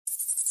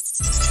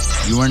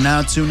You are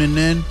now tuning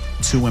in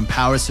to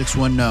Empower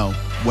 610,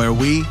 where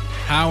we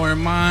power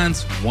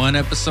minds one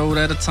episode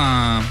at a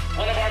time.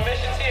 One of our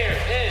missions here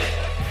is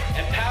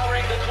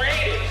empowering the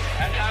creatives,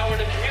 empower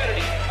the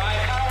community. By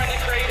empowering the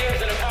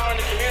creatives and empowering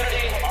the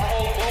community, our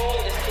whole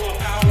goal is to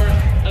empower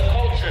the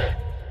culture.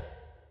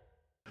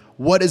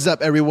 What is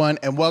up, everyone,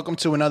 and welcome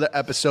to another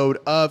episode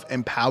of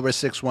Empower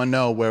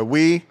 610, where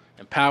we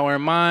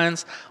Empowering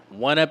minds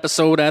one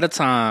episode at a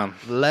time.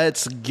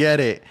 let's get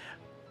it.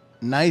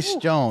 Nice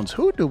Jones,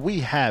 who do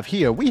we have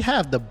here? We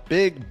have the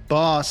big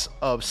boss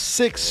of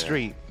 6th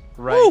Street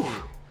right here.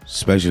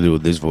 Especially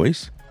with this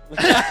voice.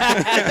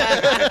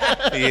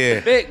 Yeah.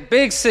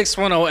 Big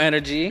 610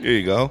 energy. Here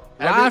you go.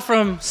 Live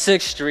from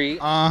 6th Street.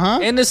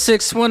 In the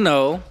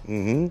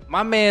 610.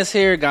 My man's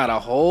here got a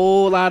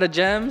whole lot of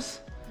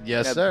gems.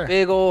 Yes, Got sir. a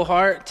big old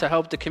heart to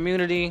help the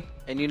community.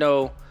 And you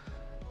know,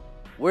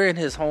 we're in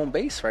his home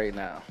base right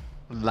now.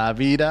 La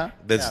Vida.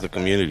 That's the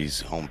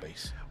community's home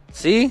base.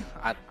 See?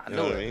 I You knew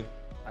know what it. I mean?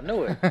 I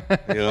knew it.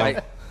 You know?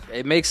 Like,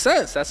 it makes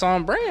sense. That's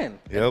on brand.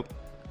 Yep.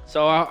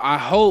 So I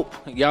hope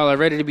y'all are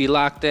ready to be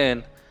locked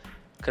in,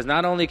 because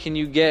not only can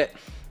you get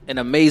an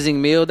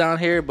amazing meal down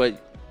here, but,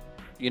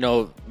 you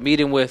know,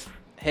 meeting with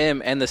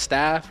him and the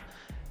staff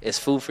is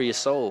food for your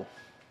soul.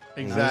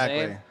 Exactly.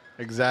 saying?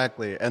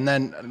 Exactly. And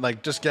then,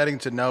 like, just getting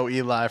to know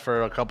Eli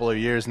for a couple of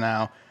years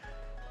now,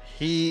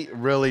 he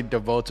really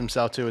devotes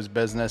himself to his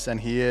business, and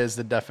he is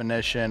the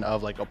definition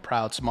of, like, a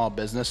proud small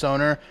business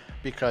owner,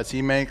 because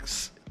he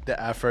makes the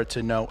effort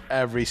to know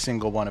every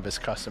single one of his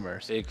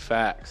customers. Big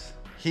facts.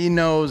 He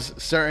knows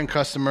certain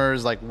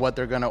customers, like, what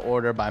they're going to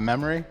order by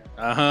memory,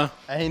 Uh-huh.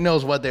 and he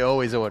knows what they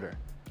always order.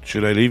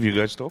 Should I leave you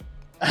guys though?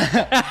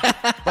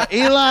 But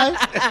Eli,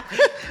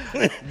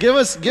 Let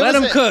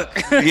him cook.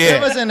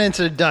 give us an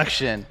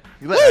introduction.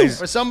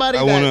 For somebody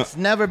I wanna- that's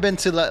never been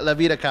to La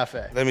Vida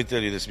Cafe. Let me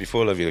tell you this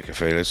before La Vida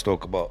Cafe. Let's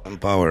talk about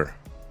Empower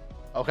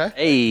Okay?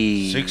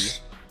 Hey.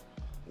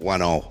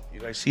 610. You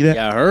guys see that?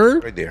 Y'all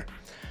heard? Right there.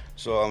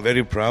 So I'm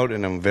very proud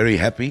and I'm very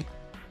happy.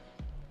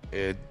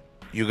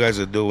 You guys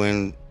are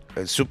doing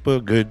a super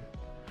good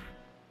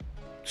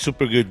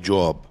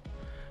job.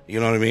 You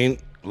know what I mean?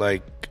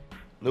 Like,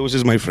 Lewis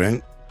is my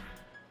friend.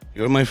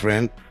 You're my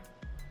friend.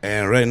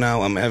 And right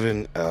now I'm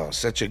having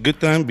such a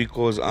good time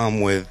because I'm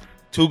with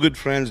two good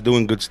friends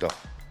doing good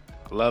stuff.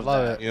 Love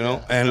that. it. You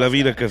know? And La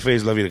Vida Cafe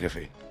is La Vida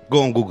Cafe.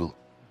 Go on Google.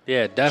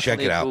 Yeah,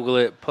 definitely it out. Google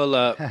it. Pull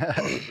up.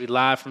 We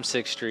live from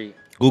 6th Street.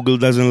 Google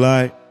doesn't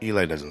lie.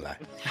 Eli doesn't lie.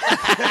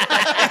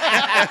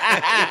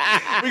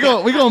 We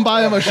gonna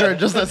buy him a shirt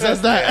just that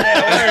says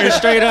that.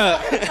 Straight up.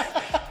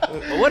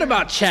 But what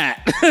about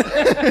chat?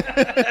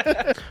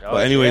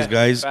 But anyways, yeah,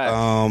 guys,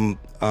 facts.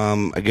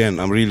 again,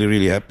 I'm really,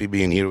 really happy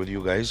being here with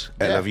you guys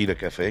at Yeah. La Vida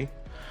Cafe.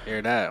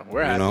 Hear that.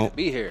 We're happy know. to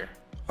be here.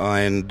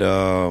 And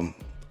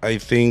I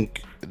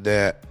think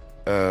that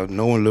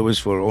knowing Lewis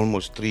for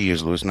almost 3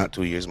 years, Lewis, not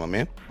 2 years, my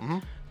man.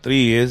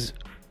 3 years,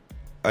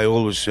 I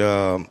always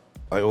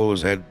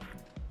had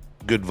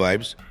good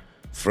vibes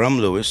from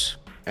Lewis,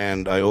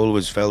 and I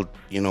always felt,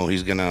 you know,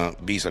 he's gonna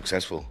be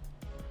successful.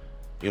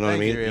 You know Thank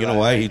what I mean? you, You know Eli.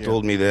 why? Thank He you.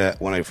 told me that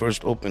when I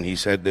first opened, he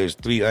said there's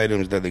 3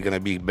 items that they're gonna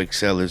be big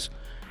sellers: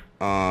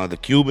 the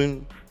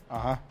Cuban,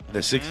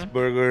 the Six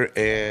Burger,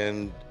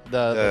 and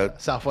The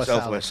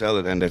Southwest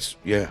salad. And that's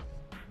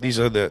these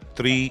are the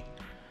 3.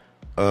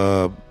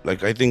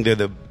 Like, I think they're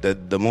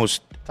the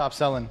most Top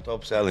selling.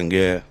 top selling.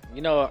 Yeah.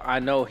 You know, I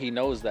know he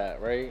knows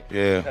that, right?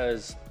 Yeah.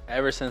 Because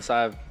ever since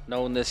I've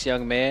known this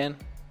young man,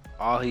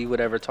 all he would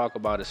ever talk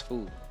about is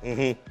food.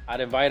 I'd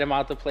invite him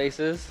out to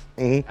places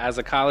as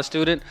a college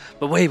student.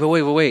 But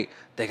wait.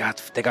 They got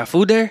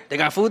food there? They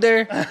got food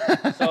there?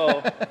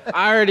 So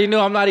I already knew.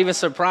 I'm not even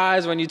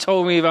surprised when you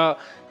told me about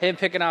him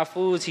picking out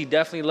foods. He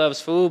definitely loves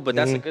food, but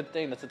that's a good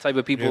thing. That's the type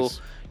of people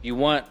Yes. you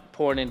want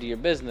pouring into your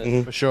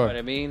business. For sure. You know what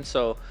I mean?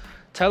 So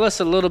tell us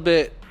a little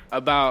bit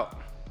about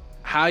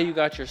how you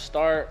got your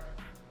start,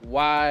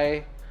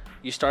 why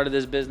you started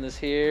this business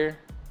here,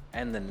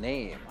 and the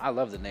name. I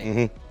love the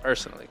name,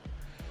 personally.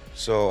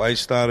 So I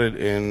started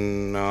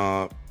in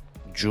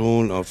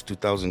June of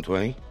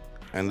 2020,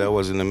 and that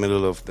was in the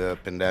middle of the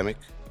pandemic.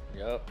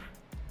 Yep.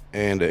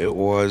 And it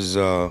was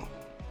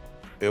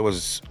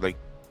like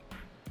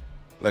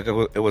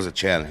it was a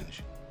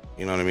challenge,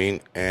 you know what I mean?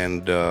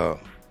 And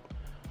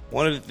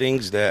one of the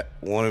things that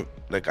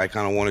I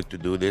kind of wanted to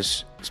do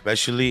this,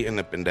 especially in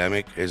the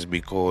pandemic, is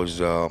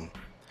because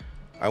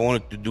I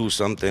wanted to do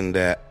something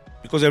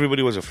because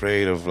everybody was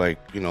afraid of, like,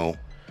 you know,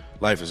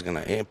 life is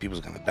gonna end,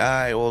 people's gonna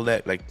die, all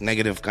that, like,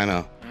 negative kind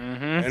of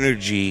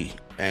energy,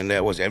 and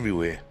that was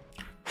everywhere.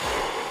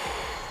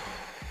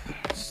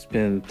 It's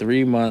been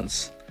 3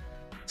 months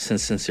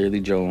since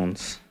Sincerely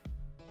Jones.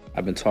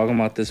 I've been talking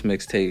about this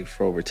mixtape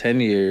for over 10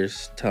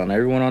 years, telling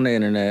everyone on the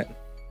internet.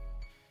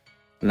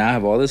 Now I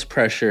have all this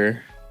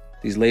pressure,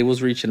 these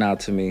labels reaching out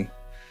to me,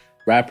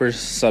 rappers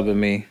subbing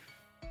me.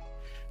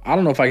 I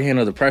don't know if I can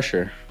handle the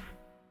pressure.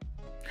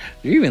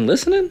 You even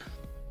listening?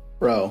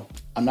 Bro,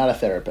 I'm not a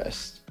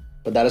therapist,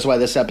 but that is why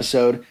this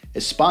episode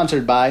is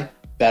sponsored by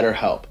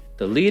BetterHelp,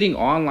 the leading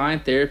online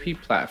therapy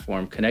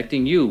platform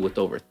connecting you with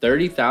over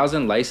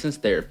 30,000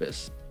 licensed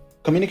therapists.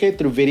 Communicate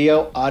through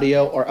video,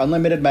 audio, or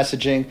unlimited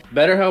messaging.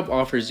 BetterHelp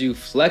offers you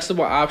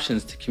flexible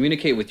options to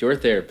communicate with your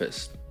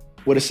therapist.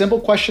 With a simple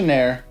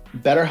questionnaire,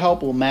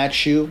 BetterHelp will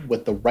match you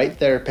with the right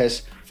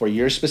therapist for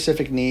your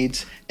specific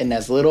needs in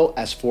as little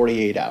as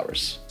 48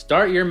 hours.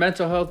 Start your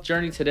mental health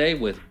journey today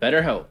with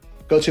BetterHelp.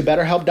 Go to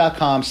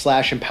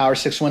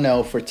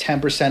betterhelp.com/empower610 for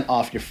 10%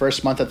 off your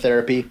first month of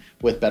therapy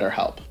with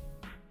BetterHelp.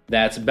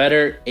 That's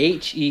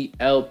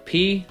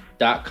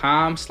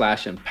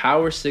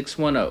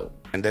betterhelp.com/empower610.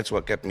 And that's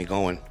what kept me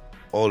going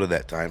all of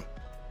that time.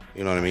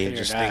 You know what I mean?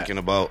 Just thinking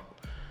about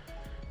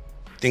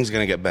things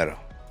going to get better,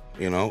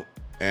 you know?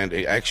 And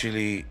it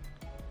actually,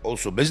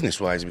 also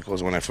business-wise,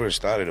 because when I first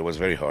started, it was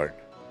very hard.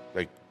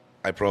 Like,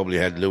 I probably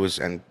had Lewis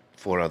and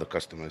 4 other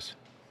customers,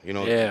 you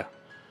know? Yeah.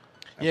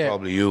 And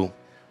probably you.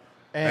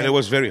 And it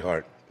was very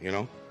hard, you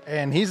know?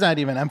 And he's not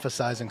even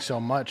emphasizing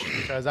so much,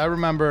 because I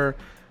remember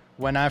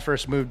when I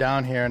first moved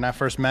down here and I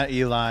first met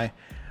Eli,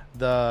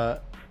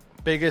 the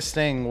biggest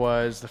thing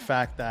was the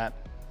fact that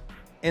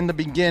in the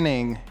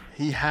beginning,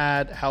 he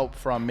had help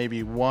from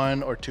maybe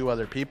 1 or 2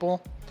 other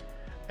people.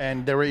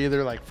 And they were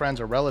either like friends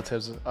or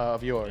relatives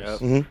of yours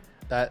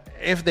that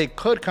if they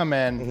could come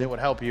in, they would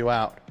help you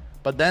out.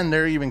 But then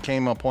there even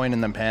came a point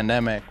in the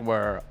pandemic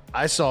where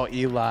I saw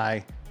Eli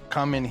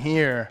come in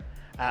here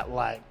at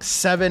like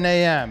 7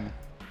 a.m.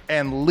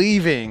 and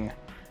leaving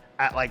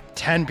at like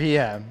 10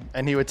 p.m.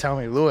 And he would tell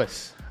me,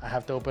 Lewis, I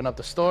have to open up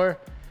the store.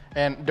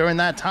 And during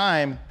that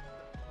time,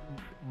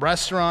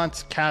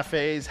 restaurants,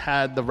 cafes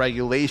had the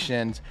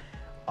regulations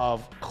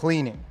of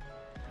cleaning.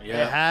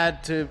 They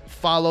had to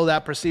follow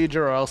that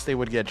procedure or else they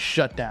would get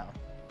shut down.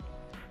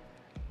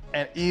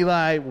 And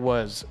Eli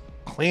was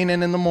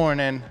cleaning in the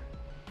morning,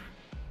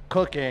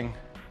 cooking,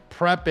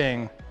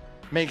 prepping,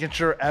 making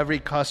sure every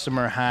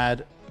customer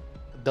had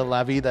the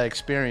La Vida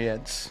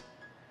experience.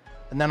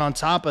 And then on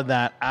top of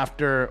that,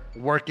 after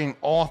working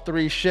all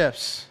 3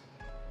 shifts,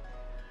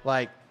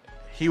 like,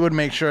 he would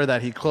make sure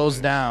that he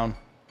closed down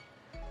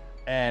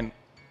and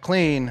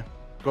clean,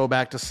 go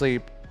back to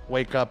sleep,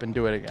 wake up and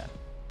do it again.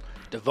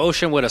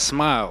 Devotion with a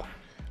smile.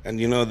 And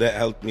you know, that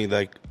helped me.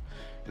 Like,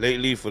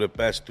 lately, for the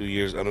past 2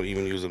 years, I don't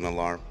even use an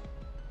alarm.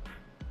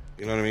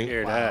 You know what I mean?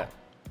 Hear that.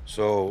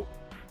 So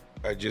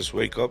I just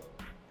wake up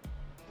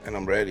and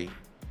I'm ready.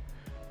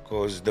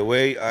 Because the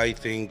way I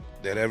think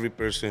that every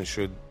person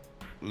should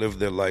live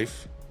their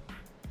life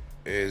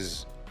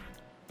is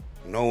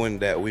knowing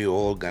that we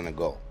all gonna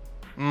go.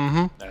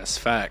 That's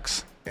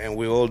facts. And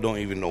we all don't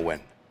even know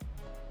when.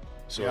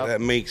 So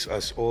that makes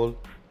us all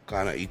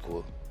kind of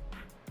equal.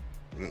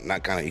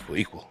 Not kind of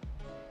equal.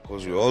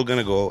 Because we're all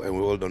gonna go and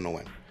we all don't know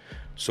when.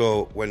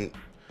 So when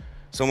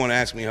someone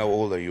asks me how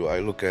old are you, I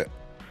look at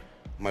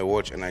my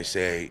watch and I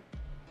say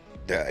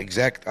the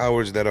exact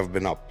hours that I've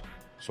been up.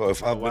 So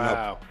if I've been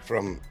up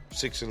from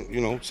 6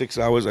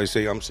 hours, I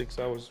say I'm 6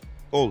 hours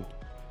old.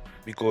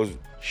 Because,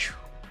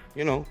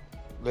 you know,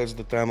 that's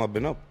the time I've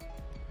been up.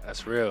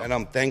 That's real. And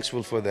I'm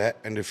thankful for that.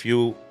 And if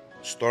you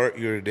start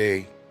your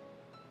day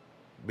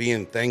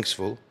being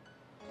thankful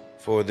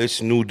for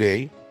this new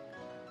day,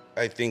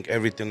 I think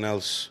everything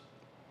else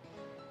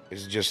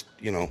is just,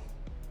 you know,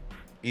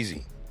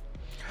 easy,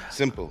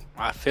 simple.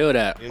 I feel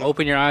that. You know?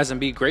 Open your eyes and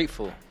be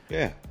grateful.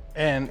 Yeah.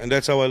 And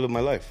that's how I live my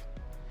life,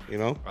 you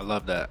know? I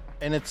love that.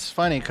 And it's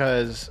funny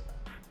because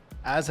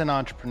as an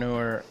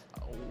entrepreneur,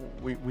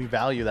 we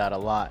value that a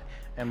lot.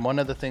 And one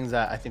of the things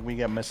that I think we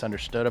get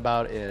misunderstood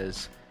about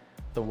is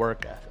the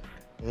work ethic.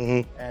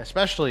 And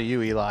especially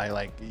you, Eli.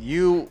 Like,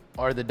 you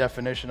are the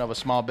definition of a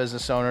small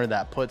business owner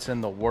that puts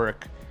in the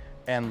work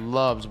and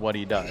loves what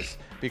he does.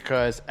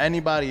 Because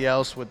anybody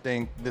else would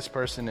think this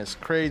person is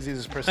crazy,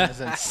 this person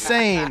is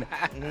insane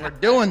for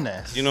doing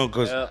this. You know,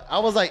 because I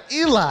was like,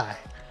 Eli,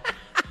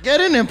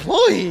 get an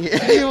employee.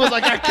 He was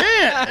like, I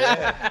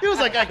can't. He was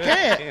like, I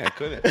can't. Yeah, I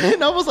couldn't.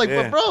 And I was like,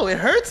 but bro, it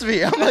hurts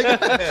me. I'm like,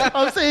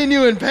 I'm saying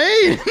you in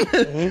pain.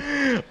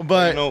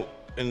 But you know,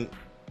 and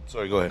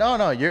sorry, go ahead. no,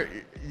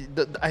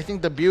 I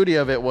think the beauty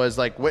of it was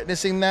like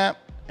witnessing that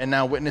and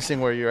now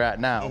witnessing where you're at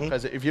now.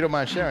 Because if you don't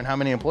mind sharing, how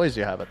many employees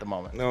do you have at the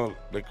moment? No,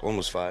 like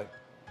almost 5.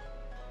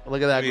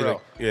 Look at that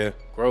growth. Yeah.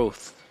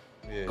 Growth.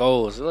 Yeah.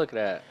 Goals. Look at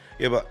that.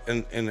 Yeah, but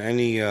in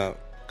any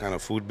kind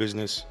of food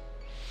business,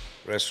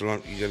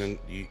 restaurant,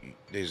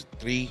 there's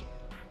 3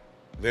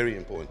 very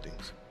important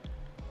things.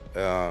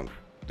 The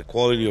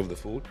quality of the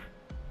food,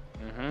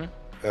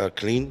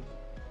 clean,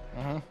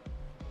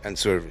 and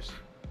service.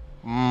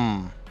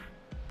 And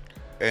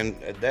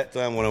at that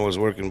time when I was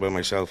working by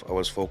myself, I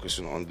was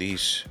focusing on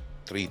these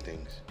 3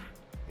 things,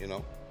 you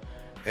know?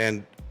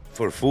 And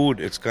for food,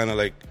 it's kind of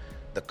like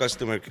the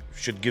customer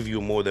should give you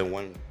more than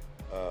one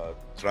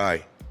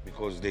try,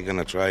 because they're going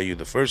to try you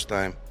the first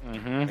time,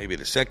 maybe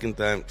the second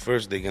time.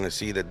 First, they're going to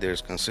see that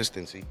there's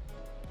consistency.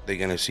 They're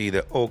going to see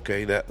that,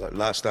 okay, that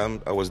last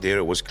time I was there,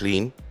 it was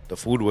clean, the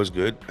food was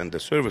good, and the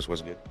service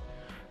was good.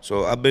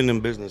 So I've been in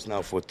business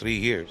now for 3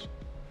 years.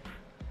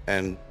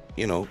 And,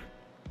 you know,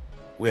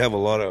 we have a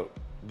lot of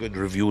good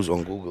reviews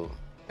on Google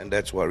and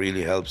that's what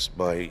really helps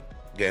by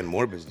getting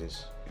more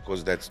business,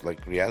 because that's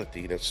like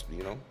reality. That's,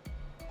 you know.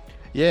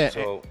 Yeah,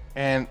 So-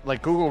 and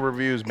like Google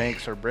reviews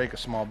makes or break a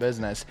small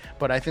business,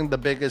 but I think the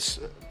biggest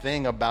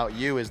thing about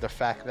you is the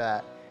fact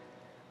that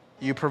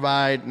you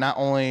provide not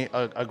only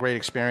a great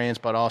experience,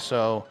 but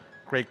also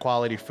great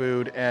quality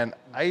food. And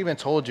I even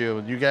told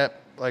you, you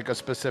get like a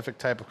specific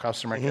type of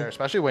customer care,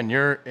 especially when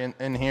you're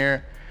in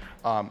here.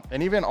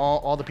 And even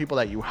all the people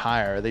that you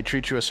hire, they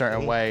treat you a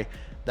certain way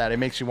that it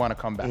makes you want to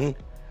come back.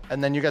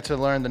 And then you get to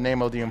learn the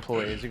name of the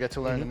employees. You get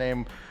to learn the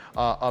name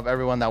of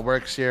everyone that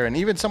works here, and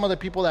even some of the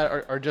people that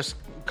are just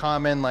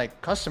common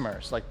like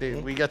customers. Like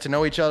we get to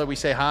know each other, we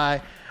say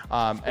hi,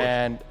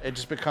 and it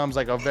just becomes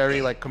like a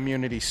very like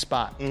community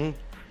spot.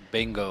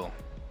 Bingo.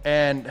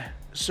 And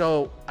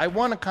so I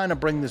want to kind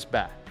of bring this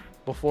back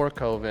before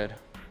COVID,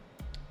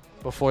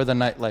 before the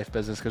nightlife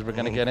business, because we're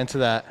going to get into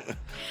that.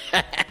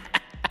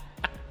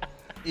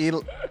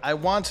 I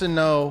want to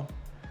know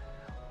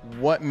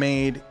what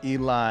made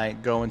Eli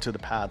go into the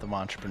path of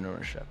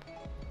entrepreneurship.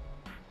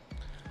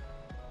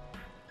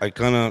 I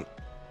kind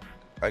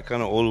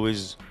of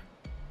always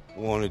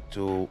wanted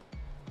to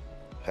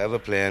have a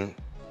plan,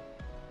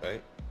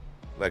 right?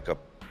 Like a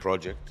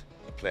project,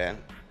 a plan,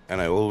 and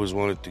I always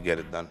wanted to get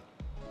it done.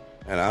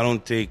 And I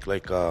don't take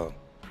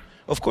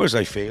of course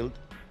I failed,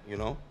 you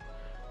know,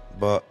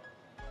 but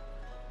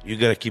you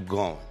gotta keep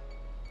going.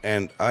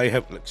 And I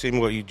have, like, same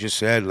what you just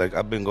said, like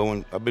I've been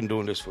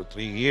doing this for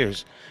 3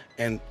 years.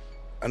 And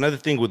another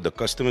thing with the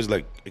customers,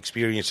 like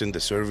experiencing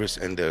the service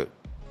and the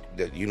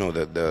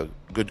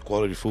good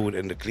quality food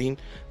and the clean,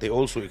 they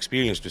also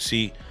experience to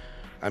see,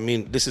 I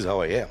mean, this is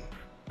how I am.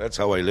 That's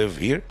how I live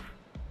here.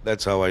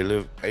 That's how I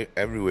live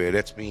everywhere.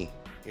 That's me,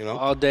 you know?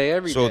 All day,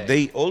 every day. So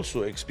they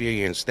also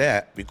experience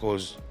that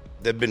because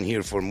they've been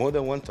here for more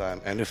than one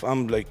time. And if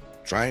I'm like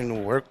trying to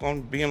work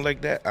on being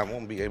like that, I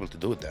won't be able to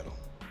do it that long.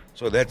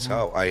 So that's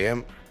how I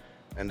am,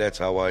 and that's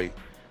how I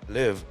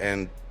live.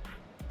 And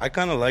I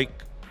kind of like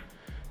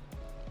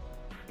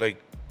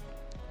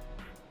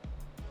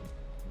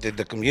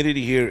the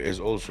community here is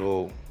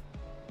also,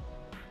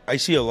 I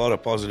see a lot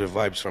of positive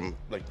vibes from,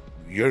 like,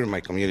 you're in my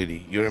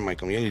community,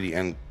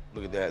 and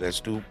look at that, there's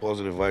 2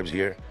 positive vibes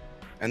here,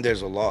 and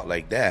there's a lot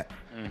like that.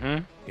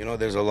 You know,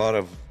 there's a lot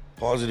of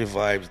positive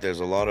vibes,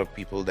 there's a lot of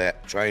people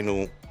that trying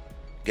to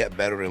get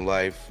better in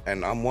life,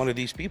 and I'm one of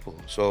these people.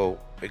 So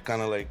it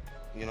kind of like,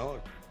 you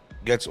know,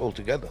 gets all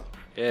together.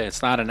 Yeah,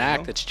 it's not an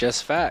act, it's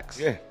just facts.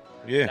 Yeah.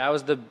 That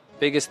was the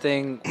biggest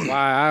thing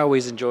why I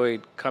always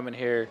enjoyed coming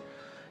here,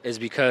 is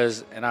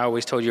because, and I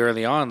always told you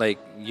early on, like,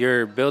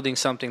 you're building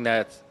something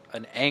that's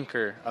an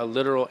anchor, a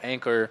literal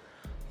anchor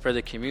for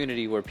the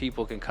community, where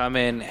people can come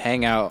in,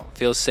 hang out,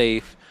 feel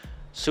safe,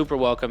 super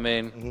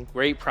welcoming,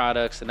 great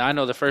products. And I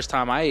know the first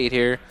time I ate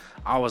here,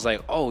 I was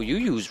like, oh, you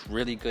use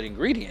really good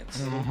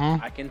ingredients.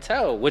 I can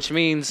tell, which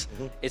means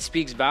it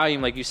speaks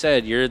volume. Like you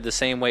said, you're the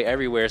same way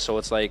everywhere. So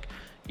it's like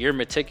you're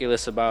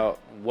meticulous about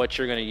what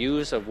you're going to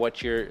use, of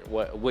what you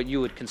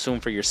would consume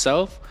for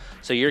yourself.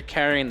 So you're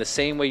carrying the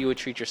same way you would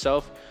treat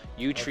yourself.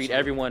 You treat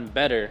everyone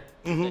better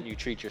than you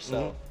treat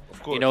yourself.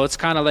 Of course. You know, it's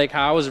kind of like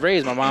how I was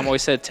raised. My mom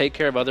always said, take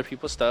care of other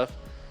people's stuff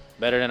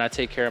better than I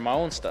take care of my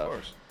own stuff.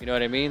 You know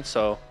what I mean?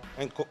 So,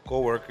 and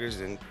co-workers,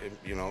 and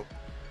you know,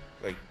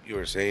 like you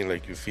were saying,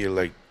 like you feel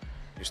like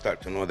you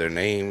start to know their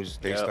names.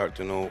 They start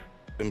to know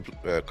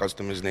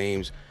customers'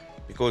 names,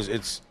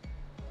 because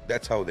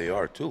that's how they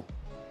are too.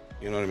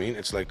 You know what I mean?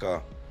 It's like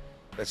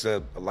that's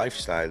a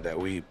lifestyle that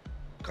we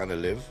kind of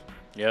live.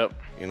 Yep.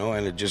 You know,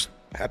 and it just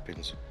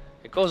happens.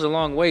 It goes a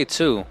long way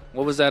too.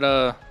 What was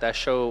that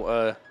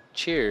show,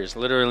 Cheers?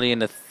 Literally in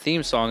the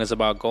theme song is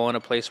about going to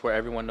a place where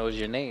everyone knows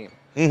your name.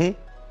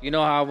 You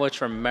know how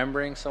much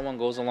remembering someone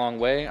goes a long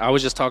way? I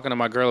was just talking to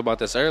my girl about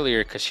this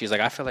earlier, because she's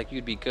like, I feel like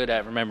you'd be good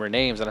at remembering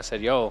names. And I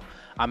said, yo,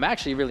 I'm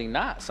actually really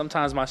not.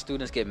 Sometimes my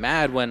students get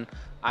mad when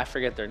I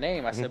forget their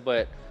name. I said,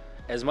 but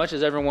as much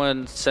as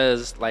everyone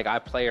says, like, I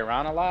play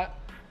around a lot,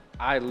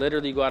 I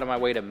literally go out of my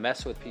way to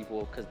mess with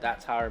people, because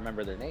that's how I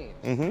remember their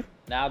names.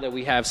 Now that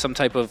we have some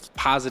type of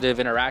positive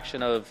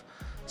interaction of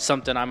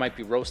something I might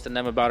be roasting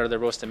them about or they're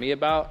roasting me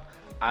about,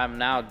 I'm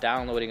now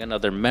downloading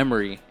another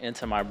memory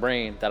into my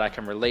brain that I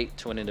can relate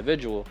to an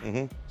individual.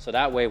 So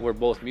that way we're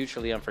both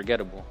mutually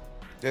unforgettable.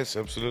 Yes,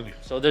 absolutely.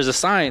 So there's a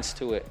science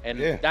to it.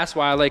 And that's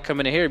why I like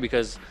coming in here,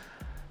 because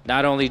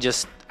not only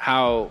just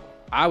how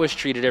I was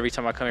treated every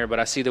time I come here, but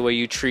I see the way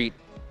you treat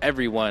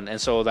everyone. And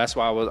so that's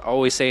why I was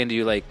always saying to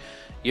you, like,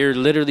 you're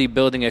literally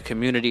building a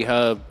community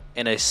hub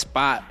in a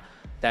spot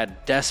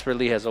that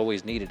desperately has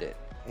always needed it.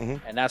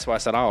 And that's why I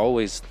said I'll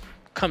always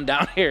come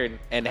down here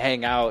and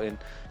hang out and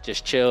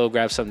just chill,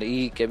 grab something to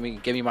eat, give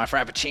me my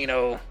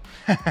frappuccino.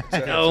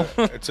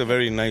 It's a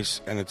very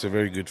nice, and it's a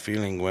very good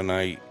feeling when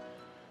I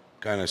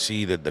kind of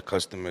see that the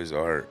customers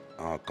are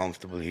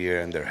comfortable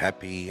here and they're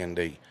happy, and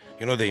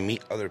they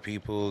meet other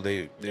people.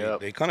 They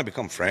kind of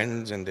become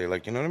friends, and they're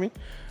like, you know what I mean?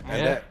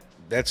 And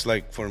that's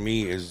like, for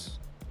me, is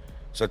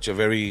such a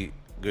very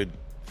good.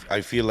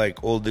 I feel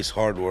like all this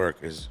hard work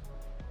is,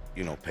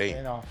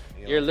 paying off.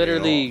 You're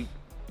literally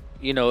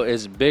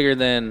is bigger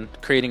than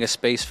creating a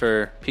space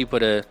for people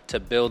to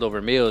build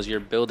over meals. You're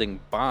building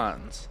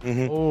bonds.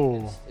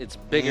 Oh, It's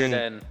bigger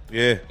than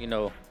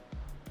a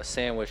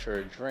sandwich or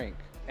a drink.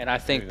 And I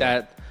think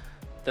that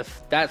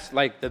that's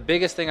like the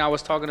biggest thing. I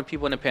was talking to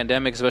people in the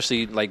pandemic,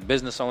 especially like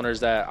business owners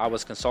that I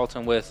was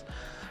consulting with.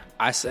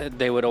 I said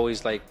they would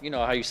always like,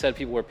 how you said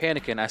people were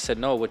panicking. I said,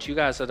 no, what you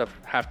guys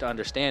have to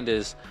understand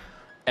is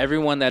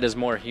everyone that is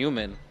more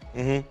human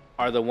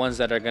are the ones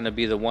that are going to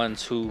be the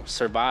ones who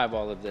survive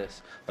all of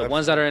this. The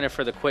ones that are in it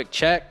for the quick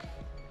check,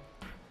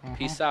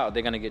 peace out.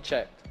 They're going to get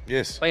checked.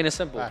 Yes. Plain and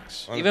simple.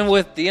 Facts. Even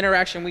with the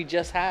interaction we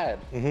just had.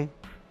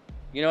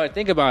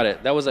 Think about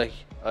it. That was a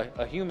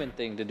human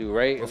thing to do,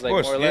 right? It was Of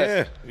course. more or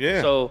less.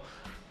 Yeah. So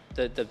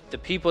the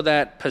people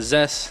that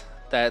possess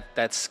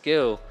that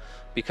skill,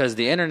 because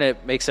the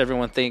internet makes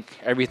everyone think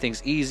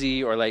everything's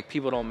easy or like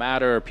people don't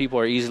matter or people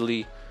are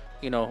easily,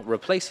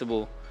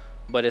 replaceable.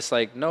 But it's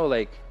like, no,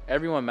 like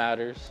everyone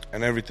matters.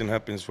 And everything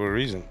happens for a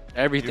reason.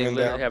 Everything Even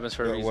literally happens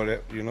for a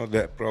reason.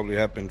 That probably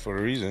happened for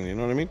a reason. You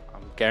know what I mean?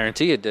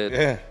 Guarantee it did.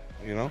 Yeah.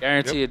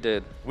 Guarantee it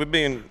did. We're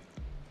being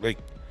like,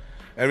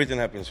 everything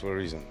happens for a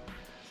reason.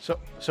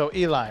 So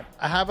Eli,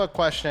 I have a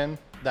question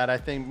that I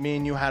think me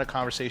and you had a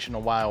conversation a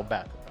while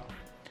back ago,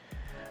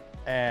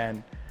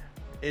 and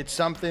it's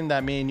something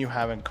that me and you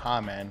have in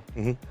common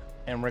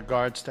in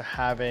regards to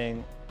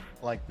having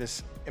like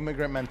this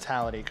immigrant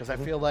mentality. Because I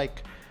feel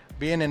like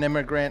being an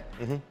immigrant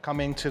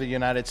coming to the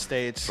United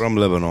States From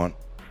Lebanon.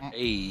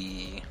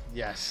 Hey.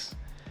 yes,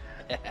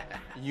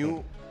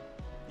 you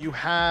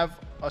have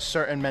a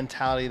certain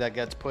mentality that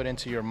gets put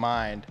into your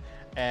mind,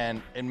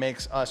 and it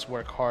makes us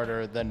work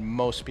harder than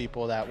most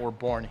people that were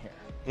born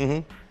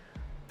here.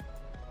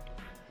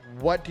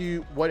 How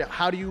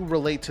do you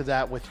relate to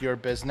that with your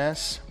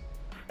business,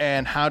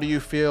 and how do you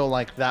feel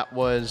like that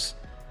was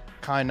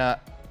kind of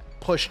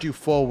pushed you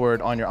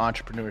forward on your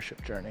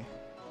entrepreneurship journey?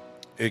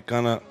 It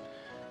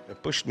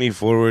pushed me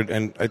forward,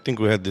 and I think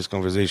we had this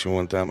conversation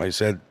one time. I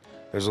said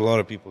there's a lot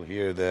of people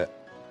here that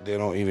they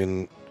don't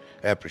even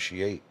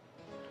appreciate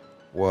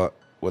what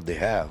they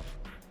have,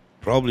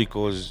 probably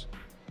because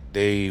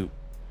they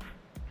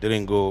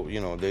didn't go,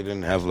 they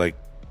didn't have like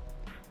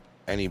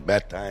any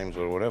bad times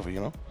or whatever,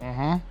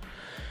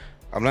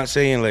 I'm not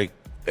saying like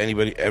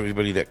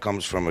everybody that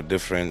comes from a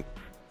different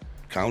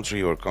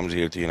country or comes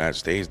here to the United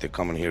States, they're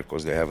coming here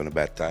because they're having a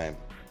bad time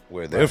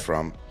where they're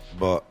from.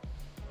 But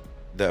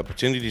the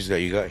opportunities that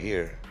you got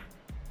here,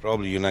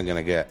 probably you're not going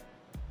to get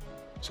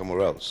somewhere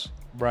else.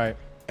 Right.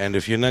 And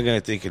if you're not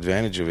going to take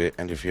advantage of it,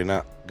 and if you're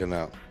not going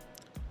to,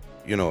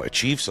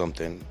 achieve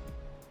something,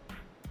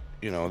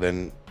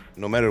 then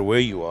no matter where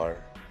you are,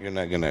 you're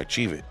not going to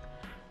achieve it.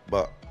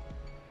 But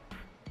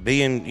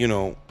being,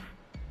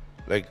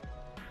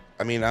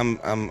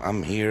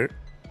 I'm here,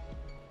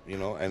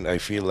 and I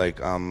feel like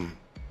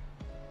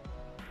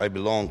I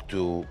belong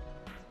to,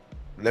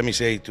 let me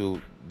say,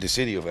 to the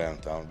city of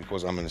Allentown,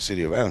 because I'm in the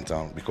city of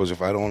Allentown. Because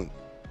if I don't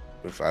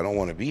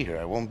want to be here,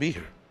 I won't be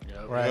here.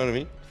 Yep. Right. You know what I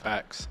mean?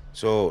 Facts.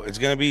 So it's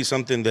gonna be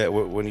something that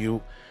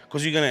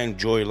because you're gonna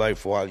enjoy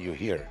life while you're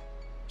here.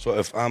 So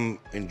if I'm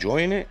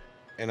enjoying it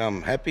and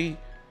I'm happy,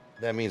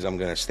 that means I'm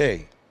gonna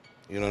stay.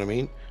 You know what I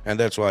mean? And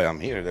that's why I'm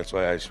here. That's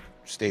why I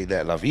stayed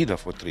at La Vida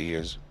for 3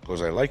 years,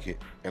 because I like it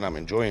and I'm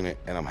enjoying it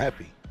and I'm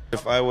happy.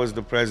 If I was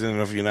the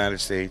president of the United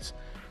States,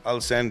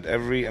 I'll send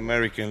every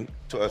American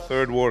to a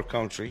third world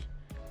country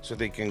so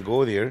they can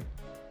go there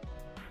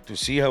to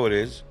see how it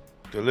is,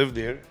 to live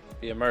there.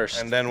 Be immersed.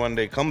 And then when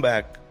they come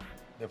back,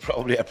 they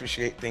probably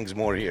appreciate things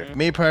more here.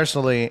 Me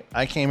personally,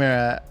 I came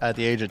here at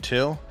the age of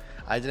 2.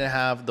 I didn't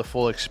have the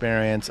full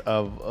experience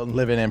of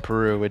living in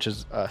Peru, which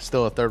is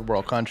still a third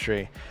world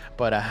country,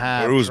 but I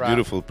have. Peru's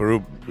beautiful.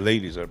 Peru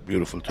ladies are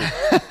beautiful too.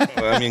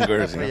 Well, I mean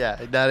girls. Yeah,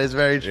 that is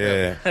very true.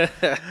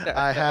 Yeah.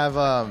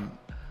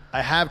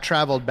 I have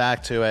traveled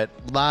back to it.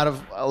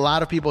 A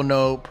lot of people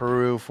know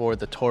Peru for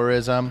the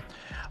tourism,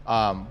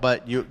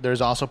 but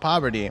there's also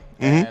poverty,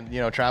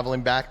 and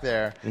traveling back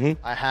there,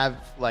 I have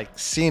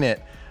seen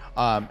it,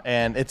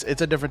 and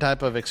it's a different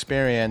type of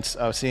experience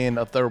of seeing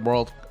a third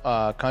world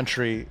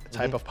country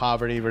type of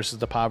poverty versus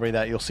the poverty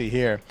that you'll see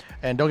here.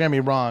 And don't get me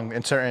wrong,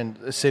 in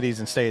certain cities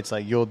and states,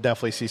 you'll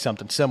definitely see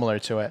something similar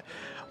to it,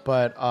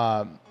 but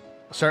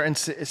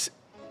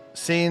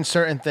seeing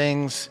certain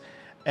things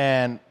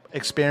and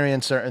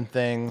experience certain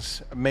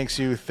things makes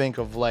you think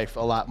of life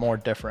a lot more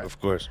different. Of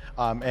course.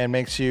 And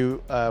makes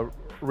you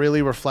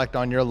really reflect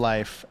on your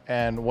life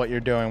and what you're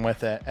doing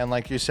with it. And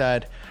like you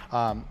said,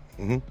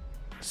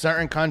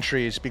 certain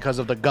countries, because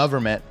of the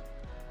government,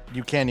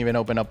 you can't even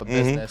open up a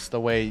business the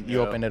way you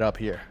open it up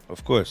here.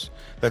 Of course.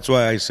 That's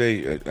why I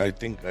say, I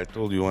think I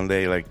told you one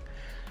day,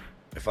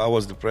 if I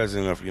was the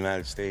president of the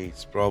United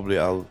States, probably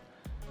I'll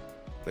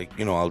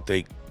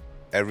take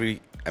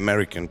every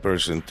American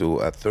person to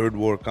a third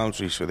world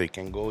country so they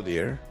can go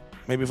there,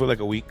 maybe for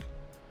a week,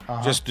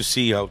 just to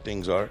see how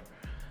things are.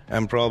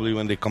 And probably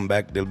when they come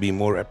back, they'll be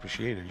more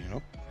appreciated,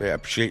 They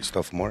appreciate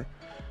stuff more.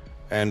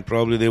 And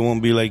probably they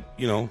won't be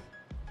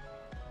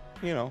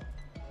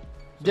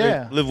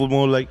Yeah. Live with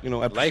more like,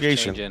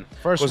 appreciation. Life-changing.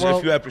 First Because world-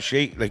 if you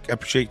appreciate, like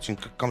appreciation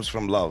comes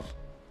from love.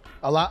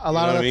 A lot You know of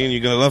what I the, mean?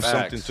 You're gonna love Facts.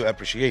 something to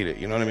appreciate it.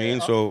 You know what I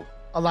mean? So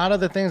a lot of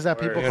the things that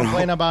people you know.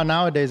 complain about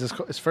nowadays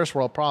is first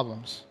world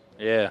problems.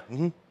 Yeah.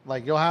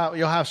 Like you'll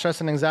have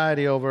stress and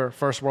anxiety over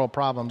first world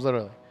problems,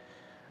 literally.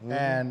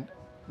 And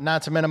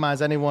not to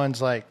minimize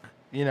anyone's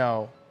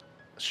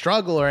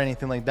struggle or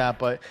anything like that,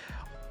 but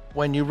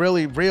when you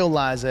really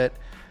realize it,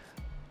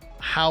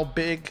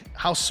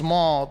 how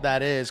small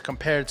that is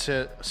compared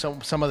to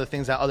some of the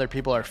things that other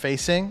people are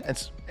facing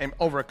and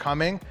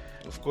overcoming,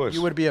 of course,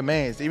 you would be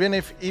amazed. Even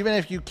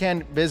if you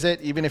can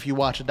visit, even if you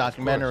watch a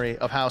documentary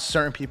of how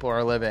certain people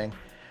are living,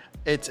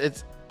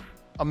 it's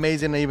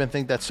amazing to even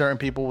think that certain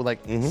people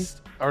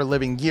are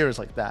living years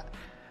like that,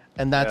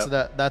 and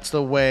that's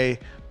the way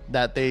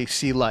that they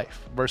see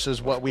life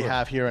versus what we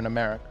have here in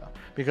America.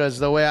 Because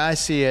the way I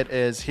see it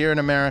is here in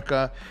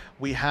America,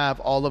 we have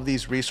all of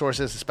these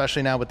resources,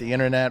 especially now with the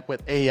internet,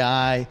 with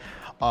AI.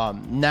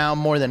 Now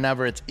more than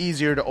ever, it's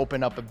easier to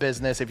open up a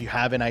business if you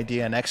have an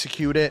idea and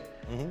execute it.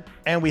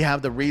 And we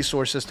have the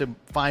resources to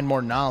find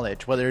more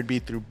knowledge, whether it be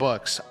through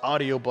books,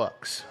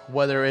 audiobooks,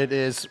 whether it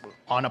is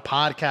on a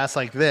podcast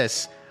like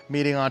this,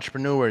 meeting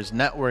entrepreneurs,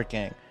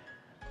 networking.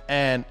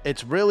 And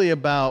it's really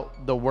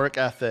about the work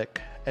ethic.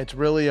 It's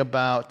really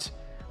about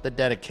the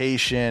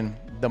dedication,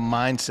 the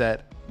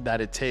mindset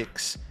that it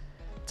takes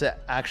to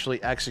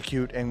actually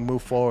execute and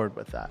move forward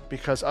with that.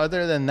 Because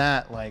other than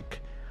that,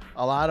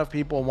 a lot of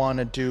people want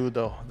to do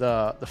the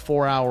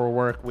 4-hour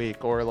work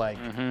week, or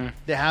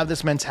they have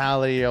this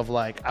mentality of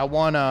I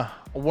want to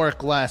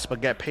work less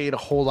but get paid a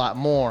whole lot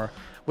more,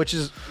 which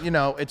is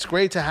it's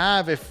great to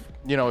have if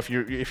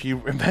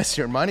you invest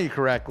your money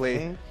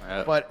correctly.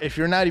 But if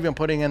you're not even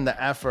putting in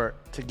the effort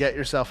to get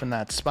yourself in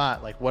that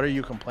spot, what are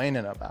you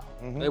complaining about?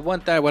 They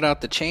want that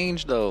without the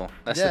change, though.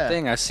 That's the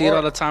thing. I see it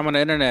all the time on the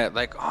internet.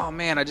 Oh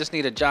man, I just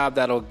need a job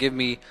that'll give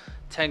me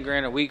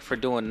 $10,000 a week for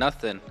doing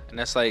nothing. And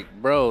that's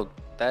bro,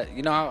 that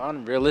how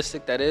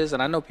unrealistic that is.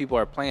 And I know people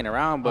are playing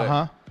around,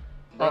 but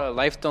bro,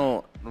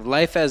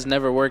 life has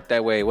never worked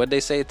that way. What they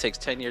say, it takes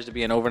 10 years to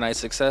be an overnight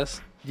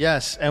success.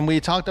 Yes, and we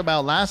talked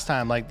about last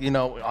time,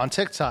 on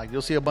TikTok,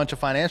 you'll see a bunch of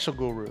financial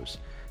gurus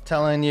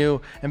telling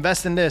you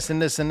invest in this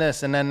and this and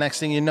this, and then next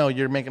thing you know,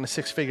 you're making a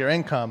 6-figure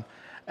income,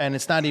 and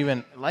it's not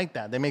even like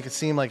that. They make it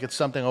seem like it's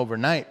something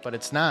overnight, but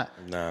it's not.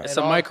 Nah. It's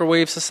a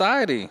microwave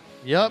society.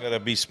 Yep. You gotta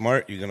be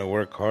smart. You're gonna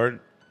work hard.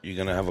 You're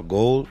gonna have a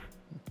goal.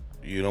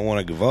 You don't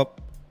want to give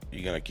up.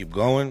 You're gonna keep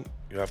going.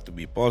 You have to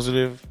be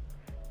positive.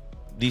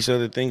 These are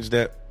the things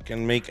that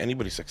can make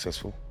anybody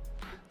successful.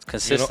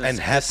 Consistency, and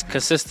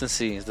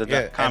consistency is the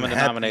common and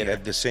happy denominator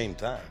at the same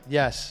time.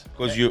 Yes.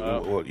 Because you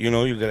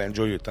gotta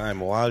enjoy your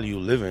time while you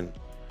living.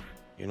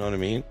 You know what I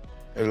mean?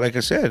 Like I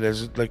said,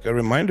 there's a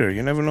reminder.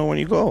 You never know when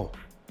you go.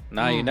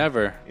 Nah, you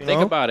never. You Think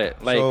know? about it.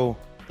 So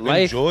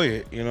life. enjoy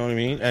it. You know what I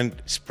mean? And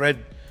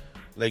spread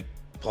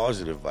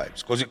positive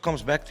vibes, because it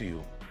comes back to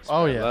you.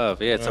 Oh yeah.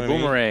 Love. Yeah, it's You a know what I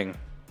mean? boomerang.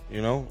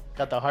 You know?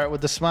 Got the heart with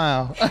the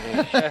smile.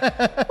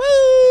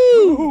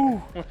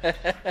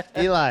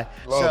 Eli.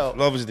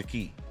 Love is the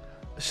key.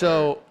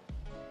 So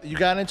you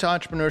got into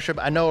entrepreneurship.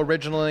 I know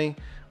originally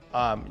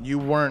you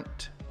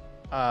weren't,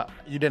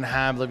 you didn't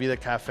have La Vida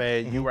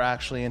Cafe. You were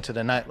actually into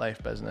the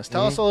nightlife business.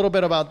 Tell us a little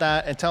bit about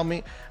that, and tell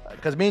me,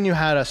 because me and you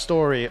had a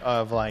story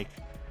of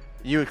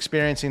you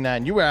experiencing that,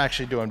 and you were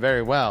actually doing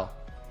very well.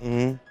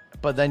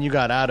 But then you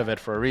got out of it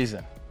for a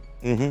reason.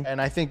 And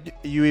I think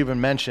you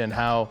even mentioned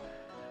how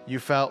you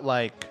felt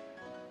like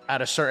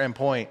at a certain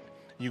point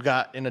you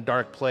got in a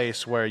dark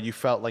place where you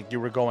felt like you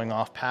were going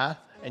off path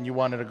and you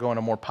wanted to go in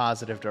a more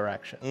positive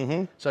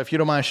direction. So if you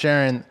don't mind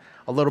sharing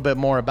a little bit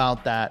more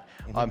about that,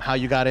 how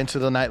you got into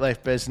the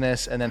nightlife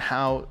business, and then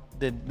how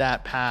did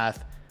that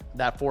path,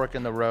 that fork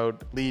in the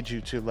road, lead you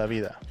to La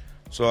Vida?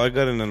 So I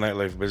got in the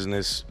nightlife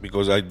business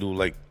because I do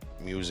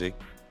music,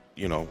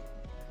 the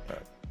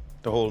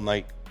whole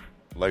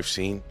nightlife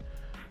scene.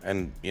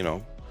 And,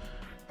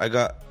 I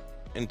got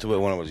into it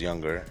when I was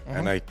younger,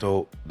 and I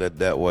thought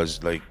that was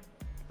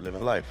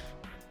living life.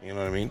 You know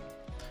what I mean?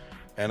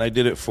 And I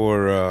did it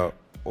for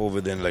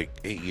over then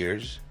 8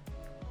 years,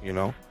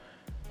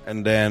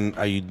 and then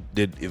I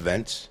did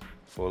events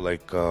for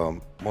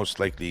most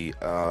likely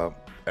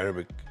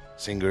Arabic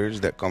singers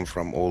that come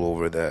from all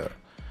over the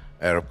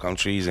Arab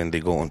countries, and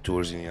they go on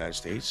tours in the United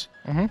States.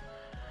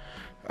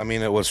 I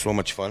mean, it was so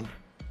much fun.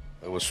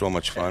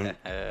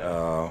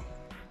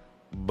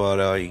 But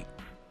I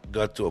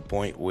got to a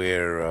point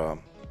where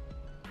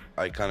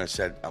I kind of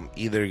said I'm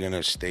either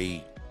gonna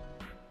stay,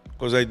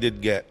 because I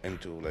did get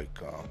into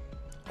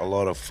a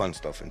lot of fun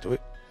stuff into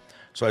it.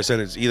 So I said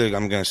it's either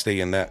I'm gonna stay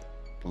in that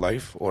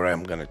life, or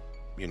I'm gonna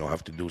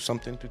have to do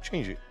something to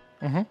change it.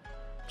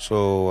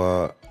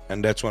 So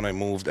and that's when I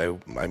moved.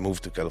 I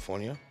moved to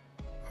California.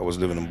 I was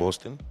living in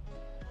Boston.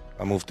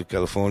 I moved to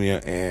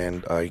California,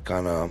 and I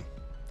kind of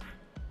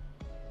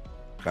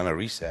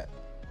reset,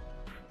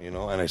 and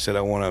I said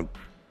I want to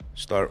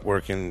start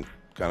working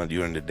kind of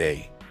during the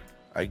day.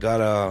 I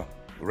got a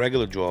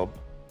regular job,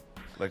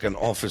 like an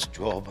office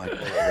job. I call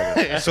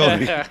it.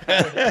 Sorry.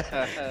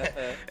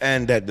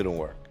 And that didn't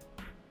work.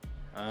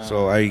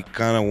 So I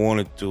kind of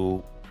wanted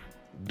to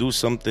do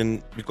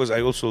something, because I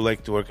also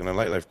like to work in a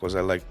nightlife, because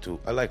I like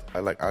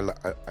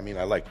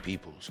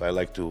people. So I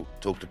like to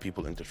talk to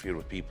people, interfere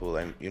with people,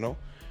 and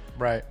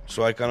Right.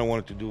 So I kind of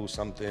wanted to do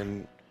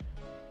something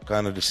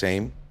kind of the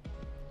same.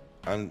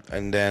 And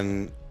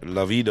then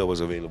La Vida was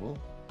available.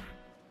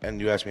 And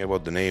you asked me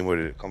about the name, where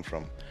did it come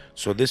from?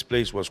 So this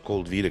place was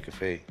called Vida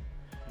Cafe.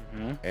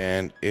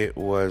 And it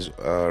was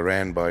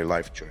ran by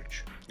Life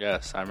Church.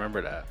 Yes, I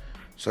remember that.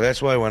 So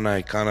that's why when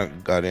I kind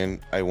of got in,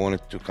 I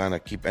wanted to kind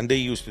of keep, and they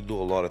used to do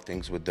a lot of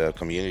things with the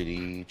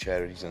community,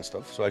 charities and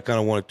stuff. So I kind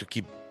of wanted to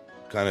keep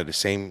kind of the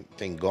same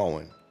thing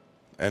going.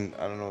 And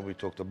I don't know, we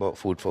talked about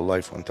Food for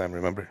Life one time,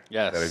 remember?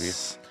 Yes. That idea?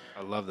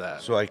 I love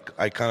that. So I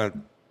kind of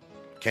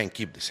can't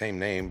keep the same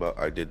name, but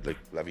I did like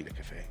La Vida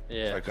Cafe.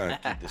 Yeah. So I kind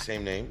of keep the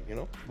same name,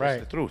 Right.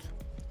 That's the truth.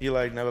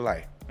 Eli Never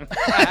Lie.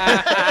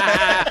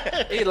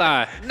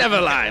 Eli, never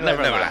lie,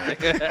 never lie.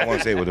 I want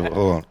to say with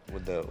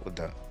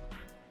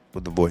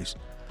the voice.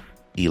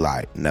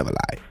 Eli Never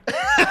Lie.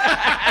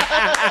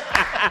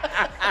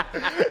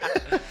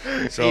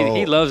 So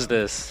he loves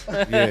this.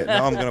 yeah,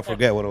 now I'm gonna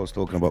forget what I was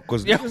talking about,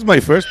 because this is my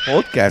first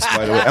podcast,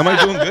 by the way. Am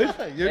I doing good?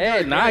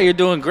 You're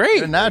doing great.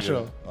 You're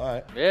natural. All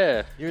right.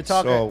 Yeah. You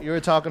were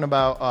talking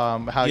about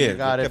how you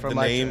got we it kept from the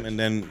Life name, Church. and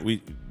then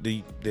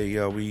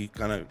we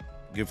kind of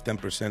give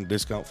 10%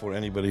 discount for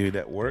anybody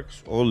that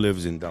works or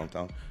lives in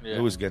downtown. Yeah.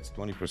 Lewis gets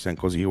 20%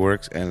 because he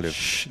works and lives.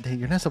 Shh,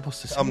 you're not supposed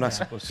to say I'm not that.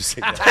 supposed to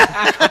say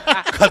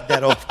that. Cut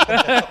that off.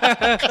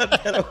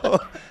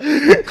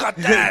 Cut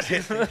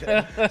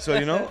that. So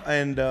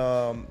and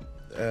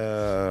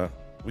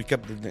we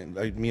kept the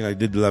name. I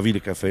did La Vida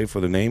Cafe for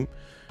the name.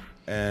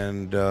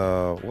 And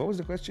what was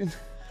the question?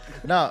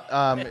 No,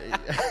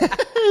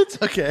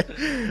 it's okay.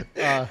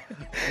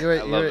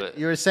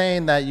 You were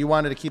saying that you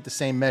wanted to keep the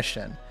same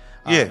mission.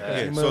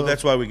 So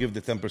that's why we give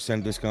the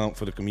 10% discount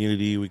for the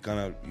community. We kind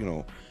of,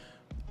 a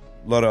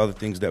lot of other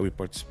things that we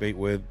participate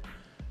with.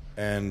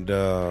 And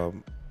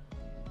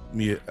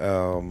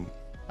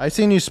I've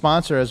seen you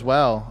sponsor as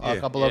well Yeah.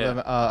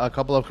 a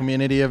couple of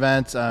community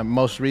events.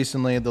 Most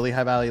recently, the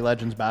Lehigh Valley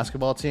Legends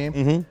basketball team.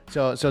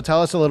 Mm-hmm. So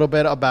tell us a little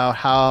bit about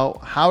how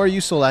are you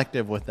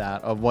selective with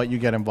that, of what you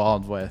get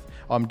involved with?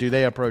 Do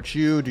they approach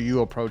you? Do you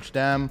approach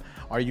them?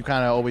 Are you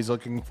kind of always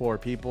looking for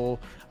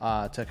people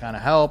to kind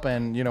of help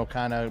and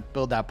kind of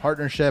build that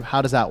partnership?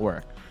 How does that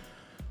work?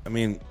 I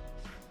mean,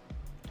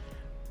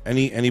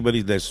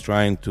 anybody that's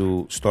trying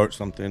to start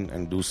something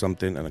and do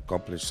something and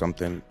accomplish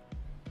something,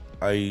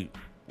 I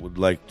would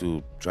like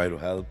to try to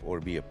help or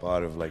be a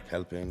part of like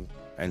helping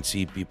and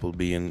see people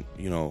being,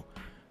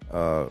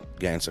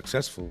 getting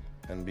successful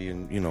and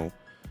being,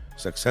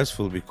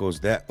 successful, because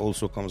that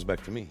also comes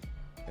back to me.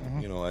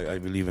 And, I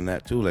believe in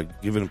that too.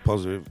 Like giving a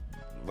positive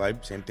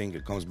vibe, same thing.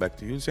 It comes back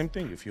to you. Same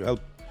thing. If you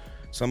help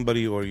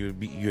somebody or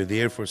you're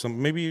there for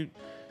some, maybe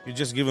you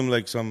just give them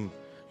like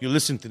you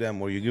listen to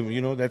them, or you give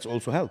them, that's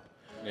also help.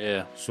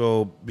 Yeah.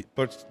 So,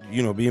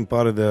 being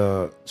part of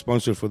the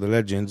sponsor for the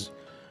Legends,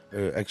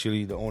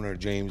 actually the owner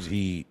James,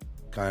 he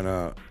kind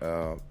of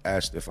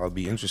asked if I'll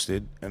be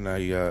interested, and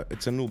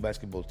it's a new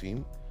basketball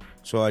team,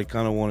 so I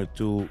kind of wanted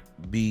to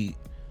be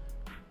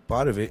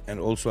part of it, and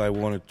also I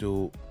wanted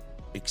to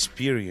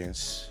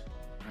experience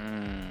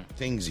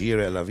things here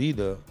at La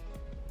Vida,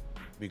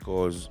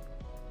 because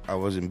I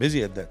wasn't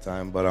busy at that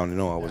time, but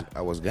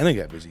I was gonna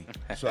get busy,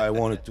 so I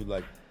wanted to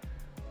like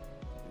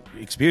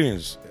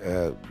experience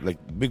like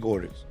big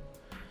orders.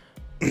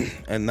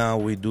 And now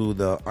we do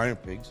the Iron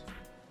Pigs.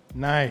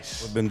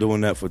 Nice. We've been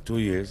doing that for 2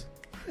 years.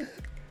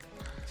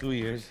 2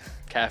 years,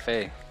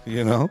 Cafe.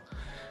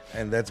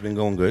 and that's been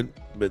going good.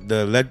 But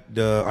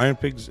the Iron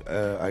Pigs,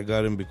 I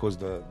got them because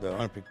the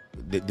Iron Pig,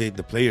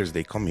 the players,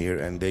 they come here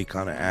and they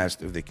kind of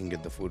asked if they can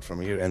get the food from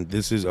here, and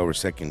this is our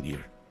second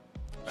year.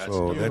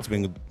 That's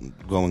been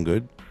going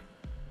good,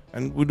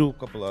 and we do a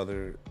couple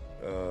other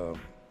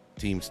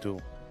teams too.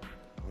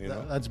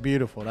 That's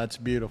beautiful. That's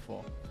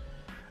beautiful.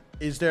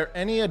 Is there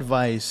any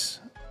advice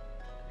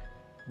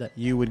that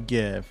you would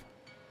give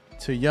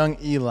to young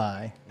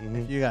Eli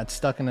if you got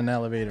stuck in an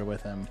elevator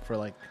with him for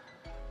like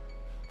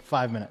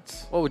 5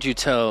 minutes? What would you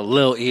tell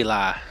Lil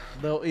Eli?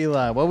 Little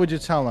Eli, what would you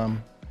tell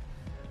him,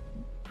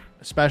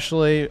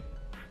 especially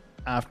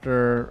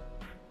after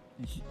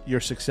your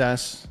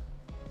success,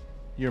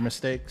 your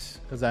mistakes?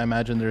 Because I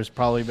imagine there's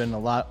probably been a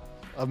lot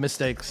of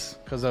mistakes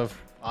because of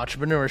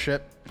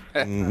entrepreneurship.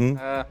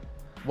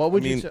 What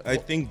would you I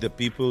think the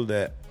people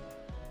that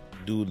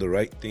do the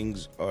right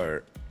things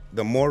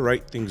the more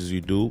right things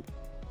you do,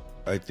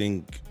 I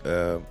think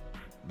the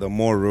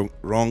more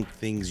wrong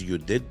things you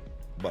did,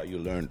 but you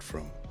learned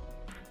from.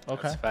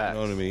 Okay. That's facts. You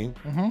know what I mean?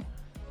 Mm-hmm.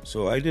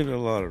 So I did a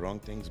lot of wrong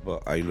things,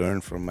 but I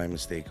learned from my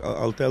mistake.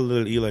 I'll tell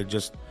little Eli,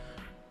 just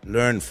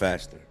learn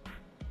faster.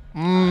 I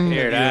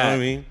hear You know that. what I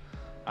mean?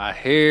 I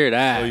hear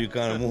that. So you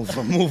kind of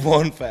move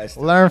on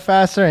faster. Learn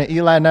faster, and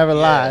Eli never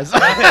lies.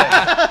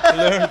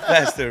 Learn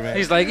faster, man.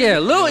 He's like, yeah,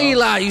 little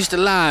Eli used to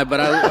lie, but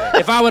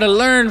if I would have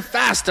learned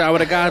faster, I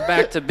would have got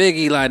back to big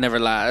Eli Never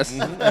Lies.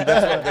 And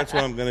that's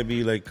what I'm gonna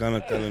be like, kind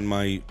of telling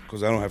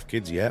because I don't have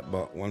kids yet,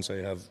 but once I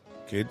have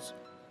kids,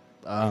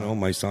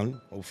 my son,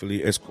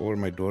 hopefully Escobar,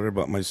 my daughter,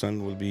 but my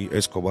son will be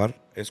Escobar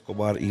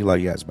Eli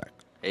Yazbek.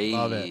 Hey,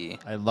 Love it.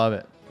 I love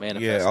it.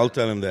 manifest. Yeah, I'll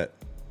tell him that.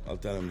 I'll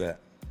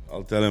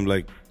tell him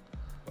like,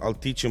 I'll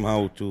teach him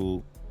how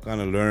to kind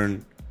of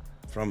learn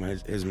from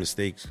his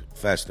mistakes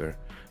faster,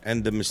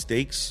 and the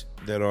mistakes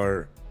that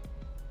are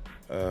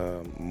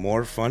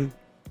more fun,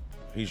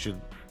 he should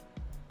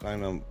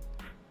kind of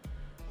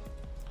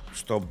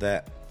stop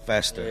that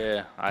faster.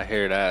 Yeah, I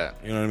hear that.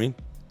 You know what I mean?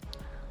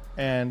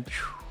 And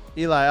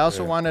Eli, I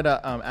also wanted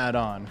to add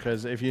on,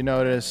 because if you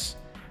notice,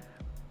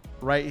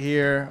 right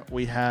here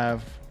we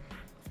have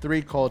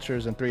 3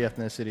 cultures and 3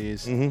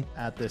 ethnicities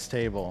at this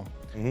table.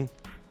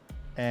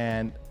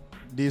 And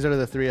these are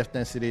the 3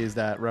 ethnicities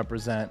that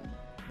represent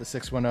the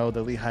 610,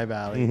 the Lehigh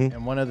Valley.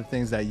 And one of the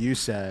things that you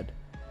said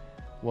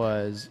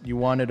was you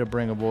wanted to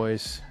bring a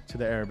voice to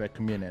the Arabic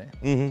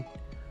community.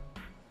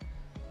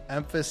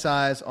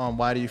 Emphasize on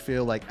why do you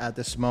feel like at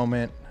this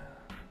moment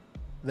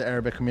the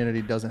Arabic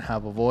community doesn't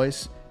have a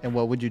voice, and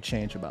what would you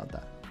change about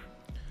that?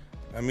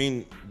 I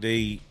mean,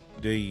 they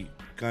do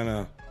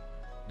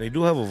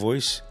have a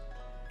voice.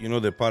 You know,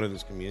 they're part of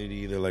this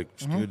community. They're like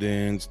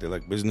students. They're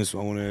like business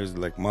owners.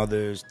 They're like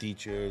mothers,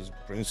 teachers,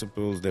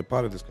 principals. They're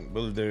part of this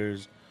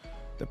builders.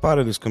 They're part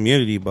of this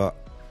community, but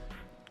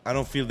I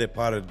don't feel they're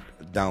part of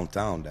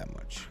downtown that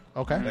much.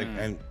 Okay. Like,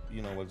 and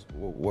you know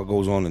what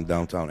goes on in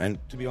downtown. And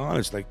to be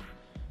honest, like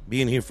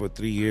being here for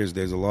 3 years,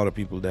 there's a lot of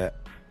people that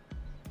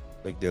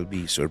like they'll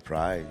be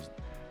surprised.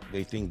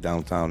 They think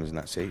downtown is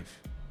not safe.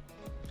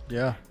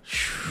 Yeah.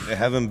 They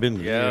haven't been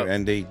here,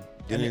 and they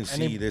didn't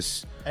see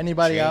this.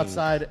 Anybody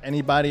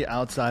change.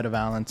 outside of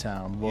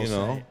Allentown will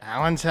say,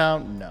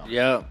 Allentown, no.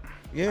 Yep.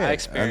 Yeah, I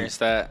experienced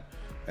that.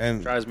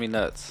 And Drives me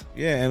nuts.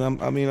 yeah,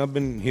 and I've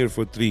been here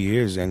for 3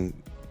 years, and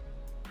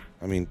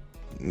I mean,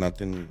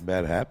 nothing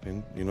bad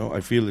happened. You know,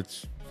 I feel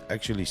it's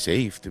actually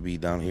safe to be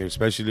down here,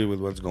 especially with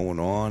what's going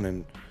on,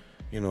 and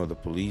you know, the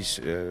police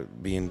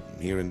being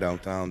here in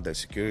downtown, the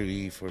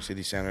security for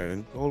city center,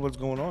 and all what's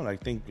going on. I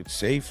think it's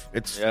safe.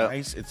 It's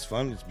nice. It's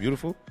fun. It's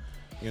beautiful.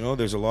 You know,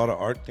 there's a lot of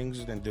art things,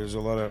 and there's a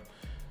lot of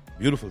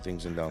beautiful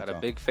things in downtown. Got a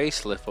big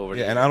facelift over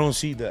there. Yeah, and I don't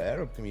see the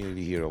Arab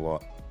community here a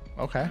lot.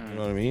 Okay. You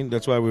know what I mean?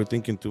 That's why we were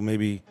thinking to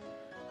maybe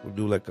we'll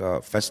do like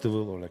a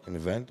festival or like an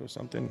event or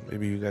something.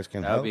 Maybe you guys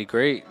can help. That'd be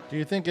great. Do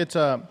you think it's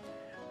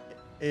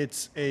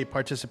a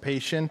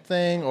participation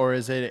thing, or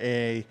is it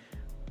a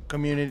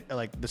community,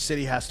 like the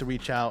city has to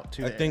reach out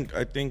to? I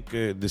think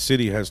the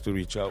city has to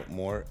reach out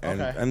more,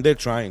 and Okay. and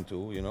they're trying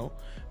to, you know,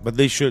 but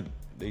they should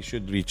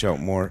reach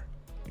out more.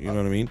 You know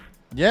what I mean?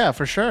 Yeah,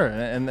 for sure,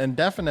 and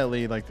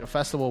definitely like a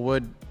festival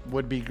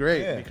would be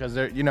great, Yeah. because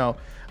they're, you know,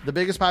 the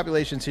biggest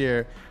populations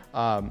here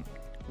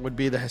would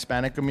be the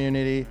Hispanic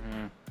community,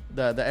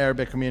 the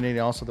Arabic community,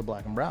 also the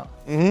Black and Brown.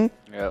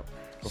 Yep.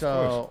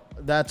 So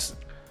that's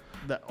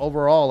the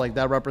overall, like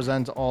that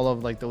represents all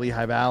of like the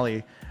Lehigh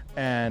Valley,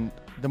 and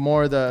the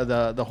more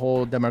the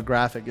whole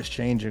demographic is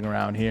changing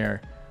around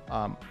here,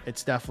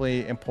 it's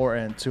definitely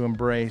important to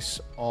embrace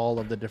all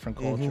of the different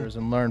cultures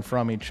and learn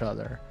from each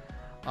other.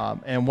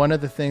 And one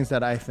of the things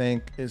that I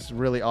think is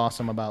really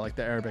awesome about like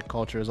the Arabic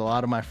culture is a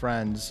lot of my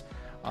friends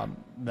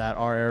that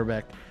are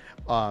Arabic,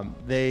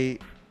 they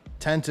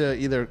tend to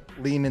either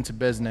lean into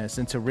business,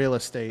 into real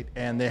estate,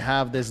 and they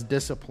have this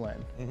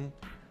discipline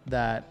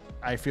that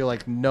I feel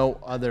like no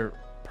other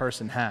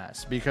person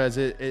has, because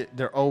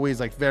they're always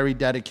like very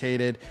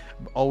dedicated,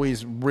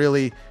 always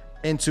really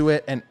into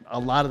it, and a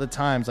lot of the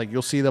times like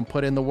you'll see them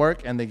put in the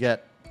work and they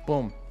get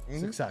boom,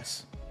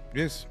 success.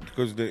 Yes,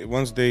 because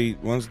once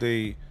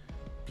they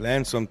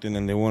plan something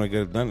and they want to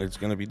get it done, it's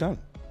gonna be done.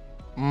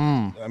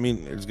 I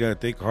mean, it's gonna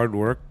take hard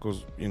work,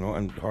 because you know,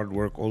 and hard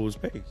work always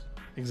pays.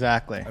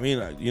 Exactly. I mean,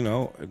 you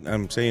know,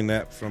 I'm saying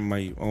that from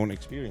my own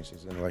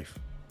experiences in life.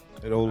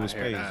 It always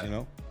pays, that. you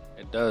know.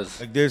 It does.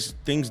 Like there's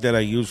things that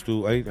I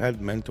had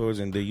mentors,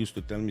 and they used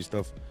to tell me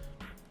stuff.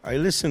 I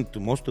listened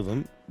to most of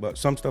them, but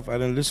some stuff I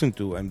didn't listen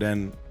to, and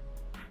then,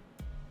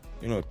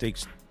 you know, it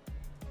takes,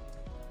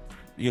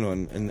 you know,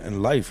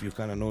 in life you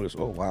kind of notice,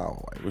 oh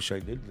wow, I wish I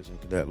did listen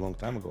to that a long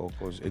time ago,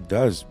 because it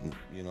does,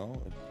 you know.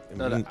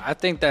 I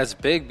think that's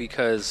big,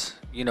 because,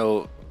 you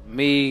know,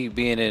 me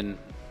being in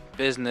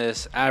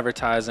business,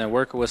 advertising,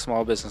 working with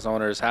small business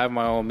owners, having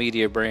my own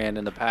media brand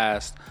in the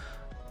past,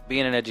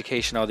 being in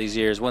education all these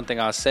years, one thing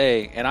I'll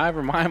say, and I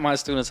remind my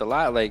students a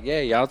lot, like, yeah,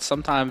 y'all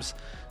sometimes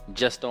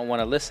just don't want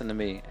to listen to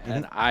me.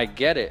 And I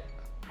get it.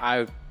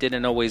 I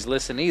didn't always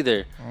listen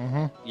either.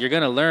 You're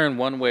going to learn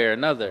one way or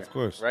another. Of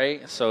course.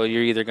 Right? So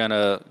you're either going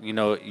to, you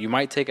know, you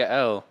might take a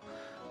L,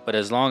 but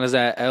as long as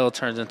that L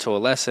turns into a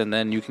lesson,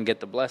 then you can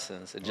get the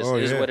blessings. It just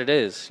is what it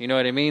is. You know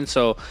what I mean?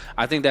 So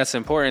I think that's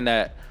important,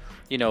 that,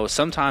 you know,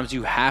 sometimes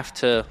you have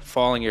to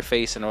fall on your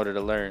face in order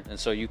to learn. And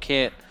so you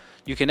can't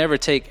you can never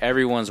take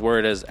everyone's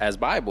word as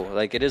Bible.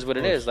 Like, it is what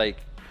it is. Like,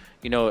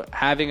 you know,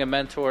 having a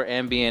mentor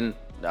and being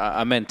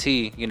a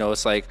mentee, you know,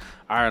 it's like,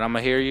 all right, I'm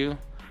gonna hear you,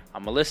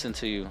 I'm gonna listen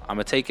to you, I'm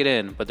gonna take it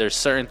in, but there's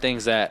certain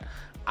things that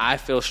I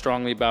feel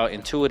strongly about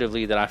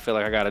intuitively that I feel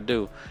like I gotta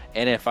do,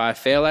 and if I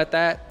fail at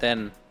that,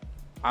 then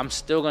I'm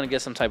still gonna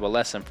get some type of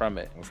lesson from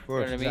it. Of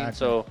course. You know what I mean?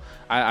 So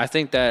I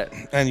think that,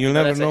 And you'll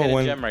never that's a know hidden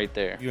when gem right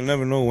there. You'll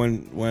never know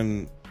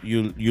when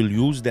you'll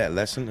use that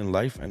lesson in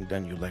life, and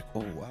then you're like,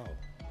 oh wow,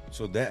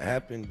 so that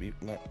happened.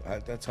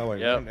 That's how I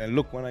learned. And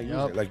look, when I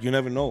use it, like, you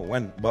never know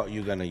when, but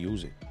you're gonna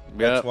use it.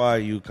 That's why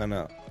you kind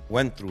of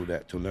went through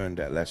that to learn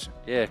that lesson.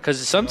 Yeah,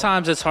 because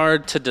sometimes it's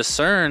hard to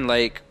discern,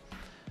 like,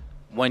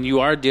 when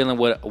you are dealing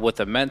with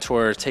a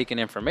mentor taking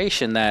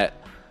information that,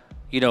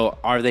 you know,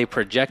 are they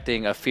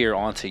projecting a fear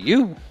onto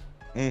you?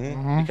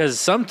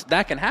 Because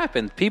that can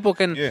happen. People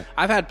can. Yeah.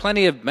 I've had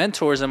plenty of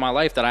mentors in my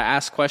life that I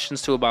asked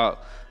questions to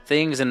about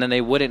things, and then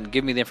they wouldn't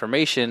give me the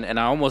information, and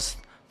I almost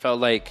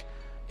felt like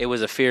it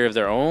was a fear of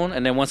their own.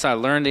 And then once I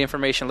learned the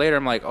information later,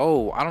 I'm like,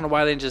 oh, I don't know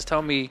why they didn't just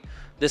tell me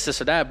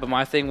this or that. But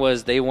my thing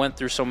was, they went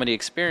through so many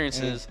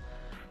experiences,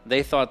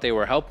 they thought they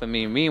were helping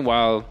me.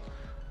 Meanwhile,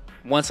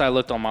 once I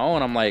looked on my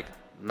own, I'm like,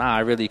 nah, I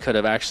really could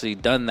have actually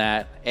done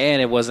that,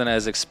 and it wasn't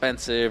as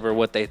expensive or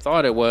what they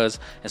thought it was.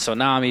 And so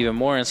now I'm even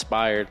more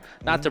inspired,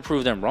 not to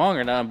prove them wrong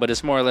or nothing, but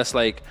it's more or less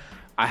like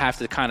I have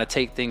to kind of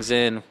take things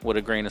in with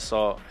a grain of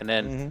salt and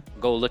then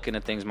go looking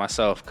at things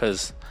myself,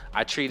 because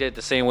I treat it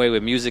the same way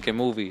with music and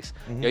movies.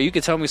 Yo, you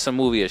can tell me some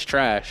movie is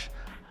trash.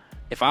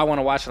 If I want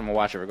to watch it, I'm going to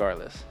watch it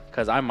regardless,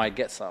 because I might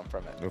get something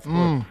from it. Of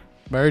course.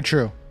 Very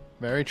true.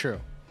 Very true.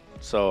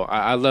 So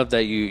I love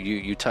that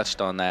you touched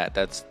on that.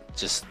 That's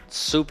just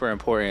super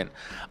important.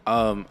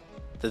 I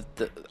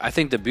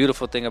think the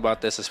beautiful thing about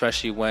this,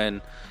 especially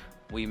when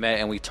we met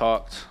and we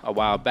talked a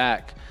while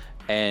back,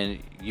 and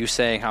you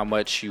saying how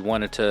much you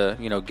wanted to,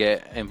 you know,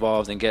 get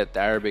involved and get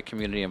the Arabic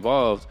community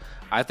involved,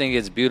 I think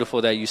it's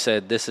beautiful that you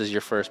said this is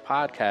your first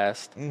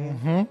podcast,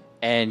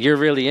 and you're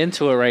really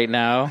into it right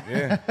now.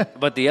 Yeah.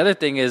 But the other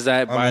thing is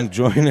that I'm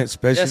enjoying it,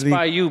 especially just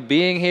by you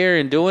being here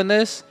and doing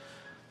this,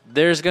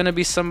 there's going to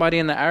be somebody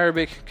in the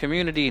Arabic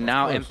community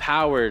now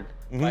empowered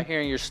by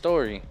hearing your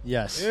story.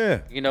 Yes.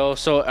 Yeah. You know,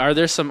 so are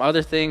there some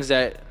other things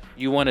that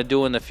you want to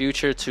do in the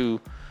future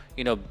to,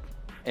 you know,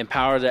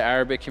 empower the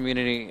Arabic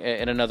community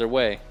in another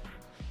way?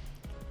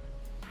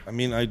 I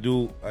mean, I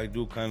do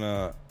kind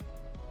of.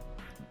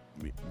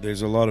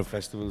 There's a lot of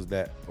festivals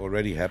that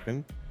already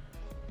happen,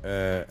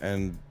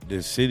 and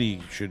the city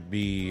should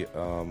be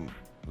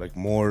like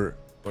more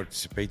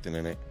participating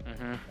in it,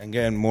 and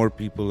getting more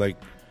people. Like,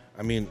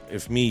 I mean,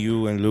 if me,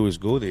 you, and Louis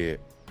go there,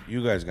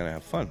 you guys gonna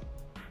have fun.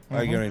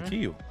 I guarantee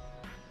you.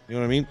 You know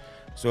what I mean?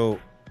 So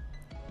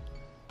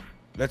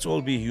let's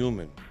all be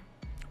human.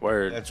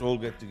 Word. Let's all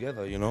get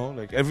together. You know,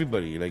 like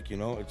everybody. Like, you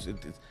know, it's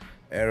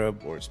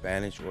Arab or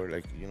Spanish or,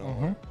 like, you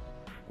know,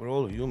 we're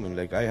all human.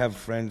 Like, I have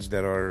friends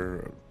that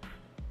are,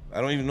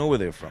 I don't even know where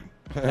they're from.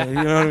 You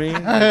know what I mean?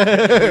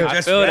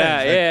 I feel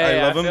that. Like, Yeah,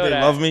 I love them. They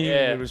that. love me.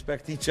 Yeah. We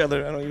respect each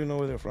other. I don't even know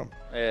where they're from.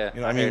 Yeah,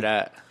 you know, I hear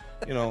that.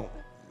 You know,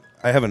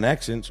 I have an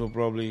accent, so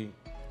probably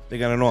they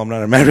gotta know I'm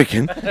not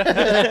American.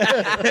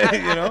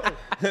 You know,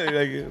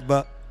 like,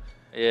 but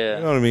Yeah.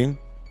 you know what I mean.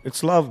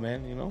 It's love,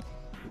 man. You know,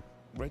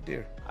 right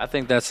there. I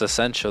think that's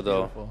essential,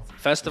 though. Beautiful.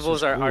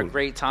 Festivals are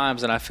great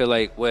times, and I feel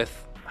like with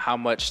how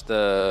much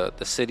the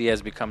city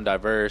has become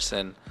diverse,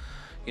 and,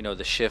 you know,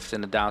 the shift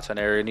in the downtown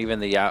area and even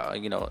the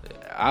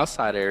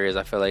outside areas,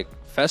 I feel like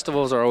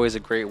festivals are always a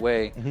great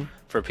way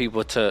for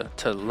people to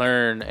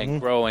learn and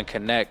grow and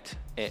connect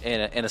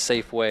in a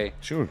safe way.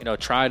 Sure. You know,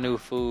 try new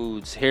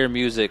foods, hear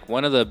music.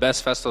 One of the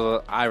best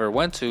festivals I ever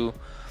went to,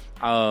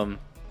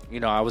 you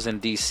know, I was in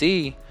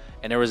D.C.,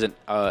 and there was an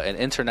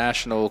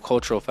international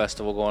cultural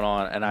festival going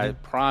on, and I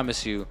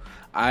promise you,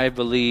 I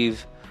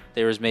believe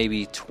there was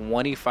maybe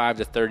 25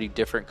 to 30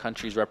 different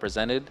countries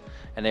represented,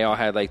 and they all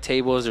had, like,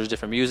 tables. There was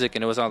different music,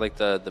 and it was on, like,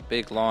 the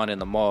big lawn in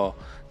the mall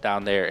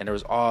down there, and there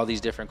was all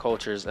these different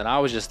cultures, and I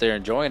was just there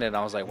enjoying it, and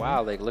I was like,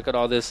 wow, like, look at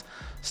all this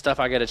stuff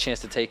I get a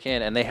chance to take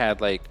in. And they had,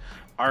 like,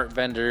 art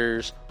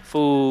vendors,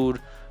 food,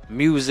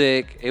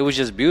 music. It was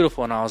just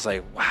beautiful, and I was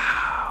like,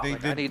 wow,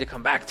 I need to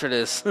come back to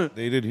this.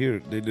 They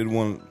did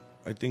one,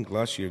 I think,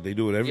 last year. They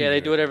do it every year. Yeah,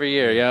 they do it every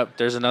year. Yep.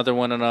 There's another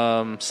one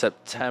in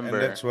September.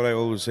 And that's what I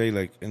always say,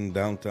 like, in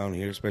downtown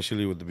here,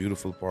 especially with the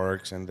beautiful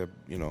parks and the,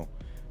 you know,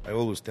 I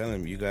always tell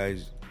them, you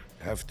guys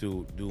have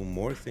to do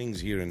more things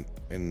here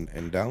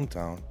in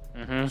downtown,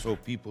 so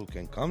people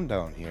can come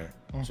down here,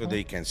 so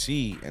they can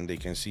see, and they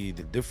can see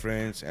the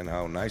difference and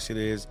how nice it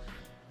is.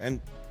 And,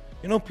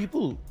 you know,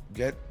 people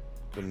get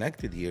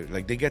connected here.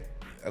 Like, they get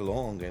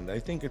along, and I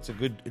think it's a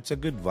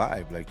good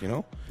vibe, like, you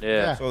know.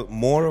 Yeah. So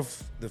more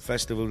of the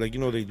festival, like, you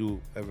know, they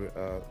do every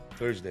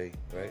Thursday,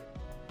 right?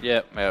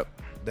 Yep.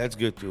 That's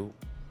good too,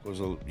 because,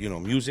 you know,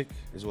 music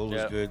is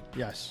always good.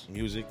 Yes.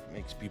 Music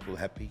makes people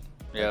happy.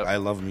 Yep. Like, I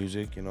love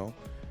music, you know.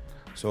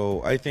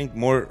 So I think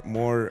more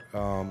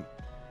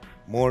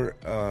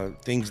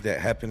things that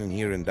happen in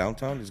here in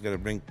downtown is gonna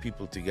bring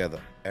people together.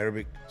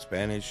 Arabic,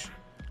 Spanish,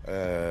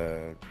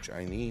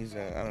 Chinese,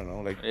 I don't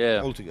know, like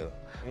Yeah. all together.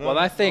 You know? Well,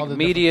 I All think the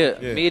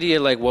media,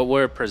 like what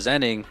we're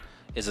presenting,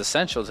 is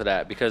essential to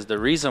that because the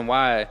reason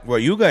why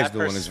what you guys that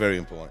doing is very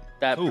important.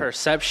 that too.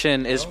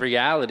 perception is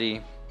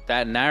reality.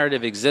 That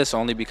narrative exists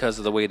only because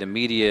of the way the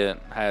media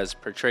has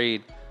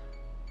portrayed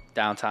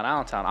downtown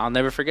Allentown. I'll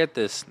never forget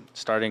this.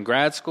 Starting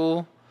grad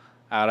school,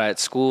 out at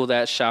school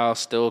that shall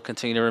still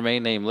continue to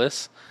remain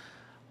nameless,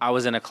 I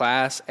was in a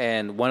class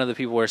and one of the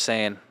people were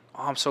saying,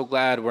 "Oh, I'm so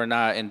glad we're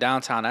not in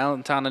downtown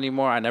Allentown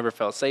anymore. I never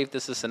felt safe,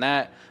 this, and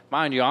that."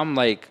 Mind you, I'm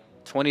like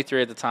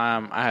 23 at the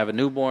time. I have a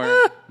newborn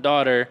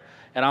daughter.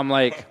 And I'm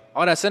like,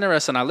 "Oh, that's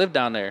interesting. I live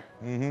down there."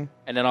 Mm-hmm.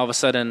 And then all of a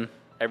sudden,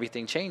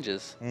 everything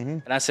changes. Mm-hmm.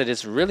 And I said,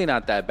 "It's really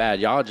not that bad.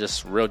 Y'all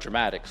just real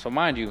dramatic." So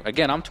mind you,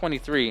 again, I'm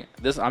 23.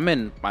 I'm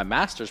in my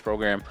master's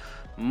program.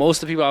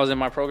 Most of the people I was in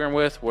my program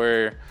with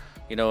were,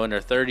 in their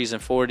 30s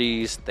and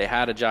 40s. They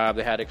had a job,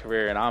 they had a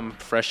career, and I'm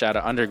fresh out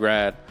of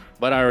undergrad,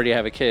 but I already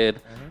have a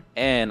kid,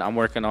 and I'm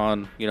working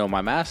on,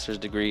 my master's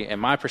degree, and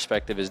my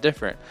perspective is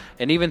different.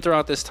 And even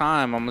throughout this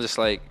time, I'm just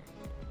like,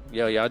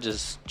 yo, y'all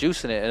just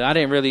juicing it. And I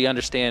didn't really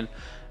understand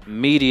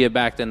media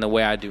back then the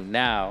way I do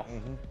now.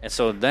 Mm-hmm. And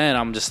so then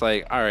I'm just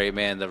like, all right,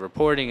 man, the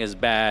reporting is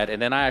bad. And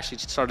then I actually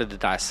started to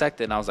dissect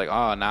it, and I was like,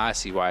 oh, now I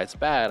see why it's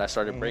bad. I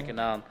started breaking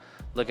down,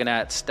 looking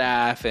at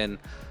staff and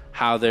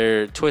how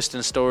they're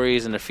twisting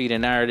stories and they're feeding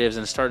narratives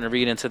and starting to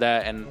read into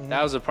that. And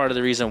that was a part of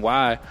the reason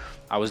why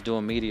I was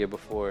doing media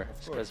before.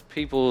 Because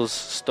people's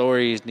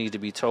stories need to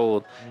be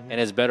told, and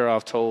it's better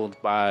off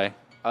told by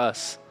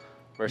us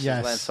versus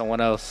letting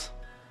someone else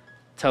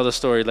tell the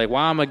story. Like,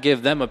 why I'm gonna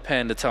give them a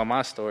pen to tell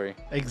my story?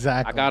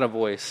 Exactly. I got a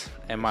voice,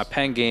 and my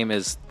pen game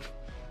is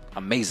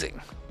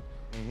amazing.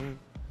 Mm-hmm.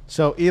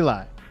 So,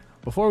 Eli,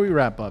 before we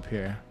wrap up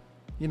here,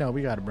 we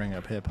got to bring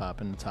up hip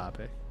hop in the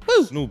topic.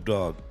 Woo! Snoop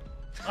Dogg.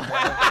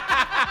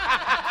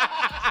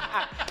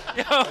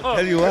 Yo,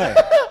 Tell you why.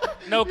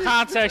 no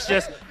context,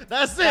 just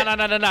That's it.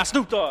 no,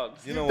 Snoop Dogg.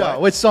 You know why?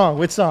 Which song?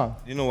 Which song?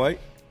 You know why?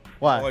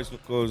 Why?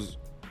 Because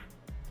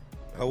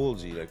how old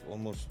is he? Like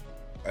almost.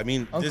 I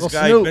mean, Uncle this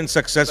guy's Snoop. been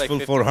successful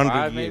Like for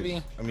 100 years.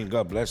 maybe? I mean,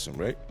 God bless him,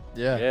 right?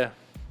 Yeah.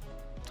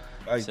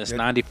 Yeah, since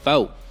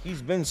 '94.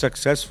 He's been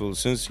successful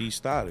since he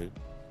started.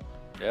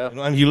 Yeah,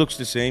 And he looks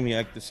the same. He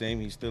acts the same.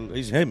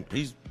 He's him.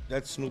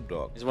 That's Snoop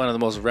Dogg. he's one of the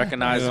most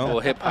recognizable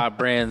hip hop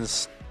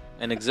brands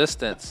in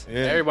existence.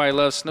 Yeah. Everybody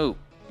loves Snoop.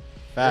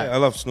 Fact. Yeah, I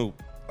love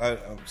Snoop.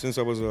 Since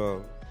I was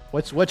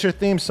What's your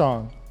theme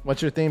song?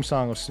 What's your theme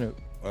song of Snoop?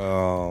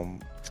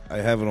 I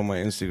have it on my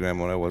Instagram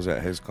when I was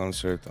at his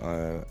concert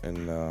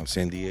in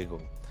San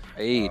Diego.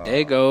 Hey, there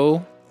you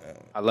go.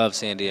 I love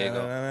San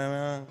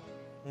Diego.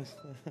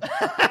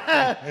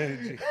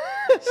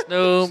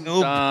 Snoop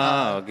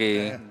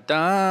Doggy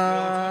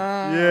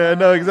Dogg. Yeah,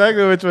 no,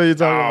 exactly which one you're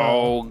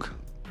talking Dog.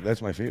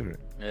 That's my favorite.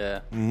 Yeah.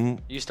 Mm-hmm. You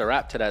used to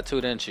rap to that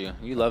too, didn't you?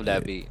 You love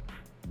that beat.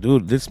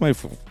 Dude, this is my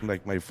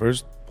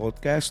first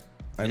podcast.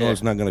 I know Yeah.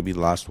 it's not gonna be the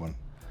last one,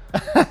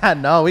 about.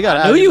 No, we got.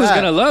 I knew you was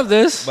gonna love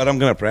this. but I'm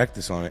gonna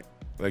practice on it.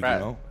 Like Right. you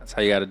know, That's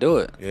how you got to do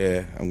it.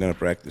 yeah, I'm gonna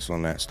practice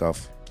on that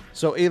stuff.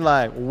 So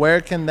Eli,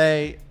 where can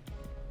they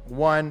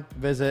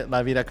visit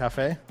La Vida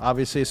Cafe?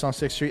 Obviously, it's on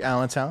 6th Street,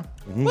 Allentown.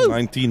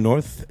 19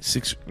 North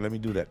 6. Let me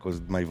do that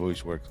because my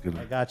voice works good.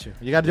 I got you.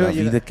 You got to do La it.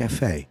 You Vida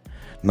Cafe,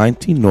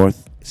 19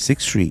 North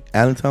 6th Street,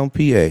 Allentown,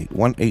 PA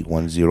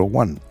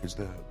 18101. Is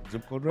the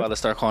zip code right? Well,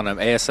 let's start calling him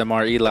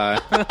ASMR Eli.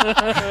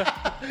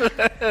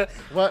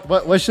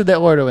 What should they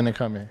order when they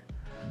come here?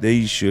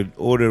 They should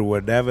order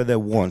whatever they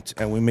want,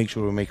 and we make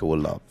sure we make it with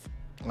love.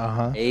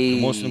 Uh-huh. Hey.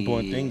 The most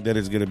important thing that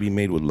is gonna be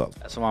made with love.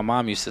 That's what my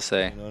mom used to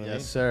say. You know what I mean?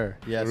 Yes, sir.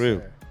 Yes, For real.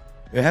 sir.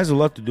 It has a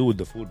lot to do with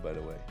the food, by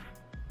the way.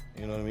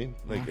 You know what I mean?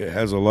 Like it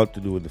has a lot to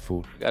do with the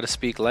food. You got to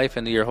speak life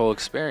into your whole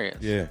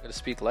experience. Yeah. You got to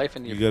speak life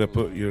into your You gotta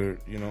food. put your,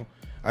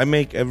 I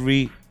make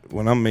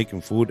when I'm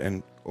making food,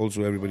 and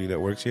also everybody that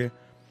works here,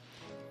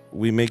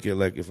 we make it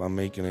like if I'm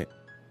making it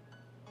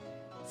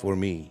for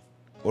me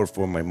or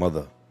for my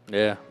mother.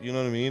 Yeah. You know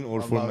what I mean?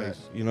 Or I for love my, it.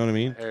 you know what I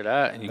mean? Hear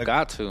that? You Like-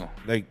 got to.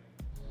 Like,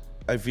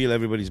 I feel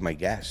everybody's my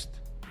guest.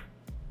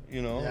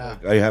 You know, Yeah.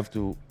 like, I have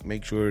to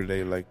make sure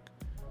they like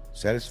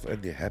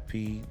satisfied, they're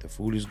happy, the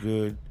food is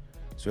good,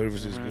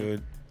 service is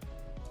good.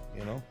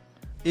 You know,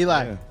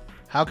 Eli, Yeah.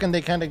 how can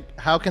they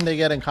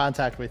get in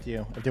contact with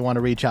you if they want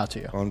to reach out to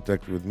you?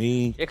 contact with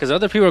me, Yeah, because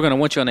other people are going to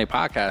want you on their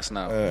podcast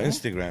now.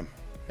 Instagram,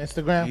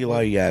 Instagram?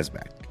 Eli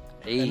Yazbak,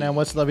 Hey. And then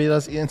what's La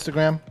Vida's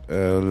Instagram?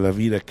 La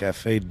Vida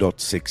Cafe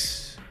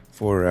 .6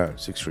 for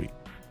 6th Street.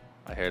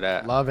 I hear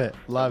that. Love it.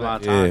 Love it.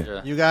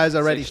 Entendre. You guys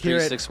already hear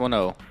it.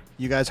 610.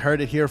 You guys heard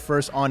it here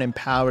first on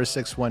Empower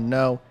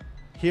 610.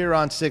 Here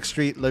on 6th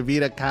Street, La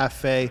Vida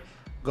Cafe.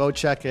 Go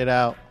check it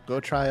out. Go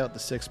try out the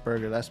Six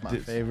Burger. That's my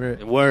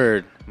favorite.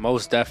 Word.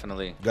 Most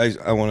definitely. Guys,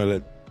 I want to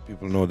let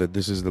people know that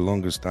this is the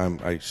longest time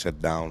I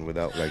sat down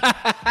without like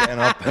getting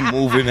up and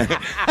moving.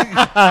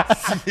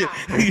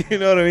 You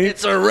know what I mean?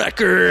 It's a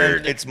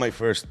record. It's my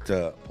first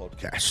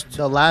podcast.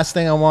 The last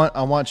thing I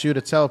want you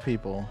to tell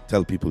people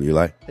Tell people,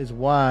 Eli. is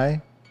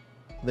why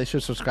they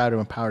should subscribe to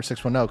Empower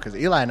 610 because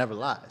Eli never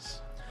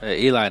lies.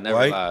 Eli never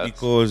Why? lies.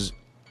 Because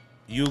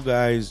you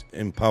guys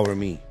empower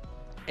me.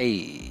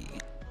 Hey.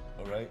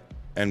 All right.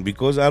 And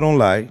because I don't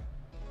lie,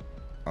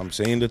 I'm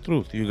saying the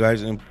truth. You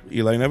guys,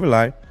 Eli Never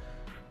Lie,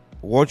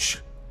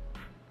 watch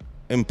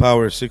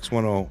Empower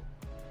 610.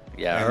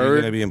 Yeah, I And you're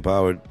heard. gonna be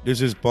empowered.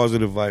 This is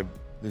positive vibe.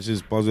 This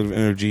is positive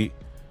energy.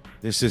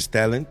 This is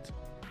talent,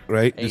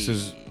 right? This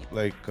is Hey.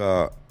 like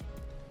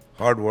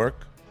hard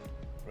work,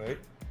 right?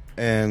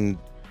 And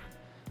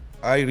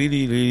I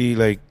really, really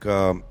like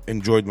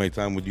enjoyed my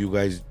time with you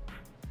guys,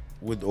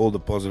 with all the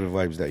positive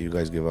vibes that you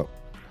guys give up.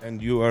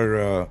 And you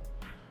are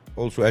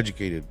also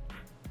educated,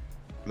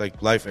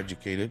 like life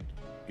educated.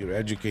 You're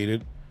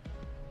educated.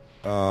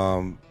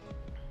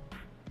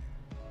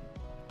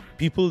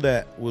 People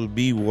that will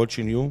be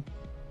watching you,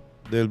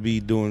 they'll be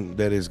doing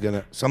that is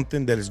gonna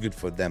something that is good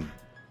for them.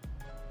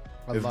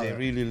 I If love they it.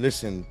 really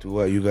listen to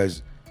what you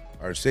guys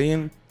are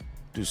saying,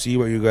 to see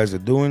what you guys are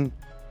doing,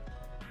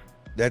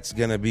 that's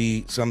gonna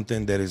be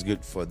something that is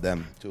good for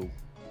them too.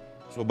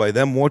 So by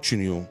them watching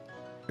you,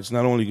 it's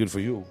not only good for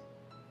you,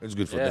 it's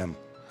good for Yeah. them.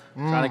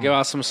 Trying to give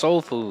out some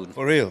soul food.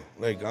 For real.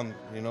 Like I'm,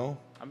 you know,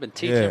 I've been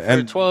teaching Yeah, for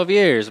and- 12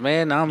 years,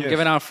 man. Now I'm Yes.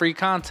 giving out free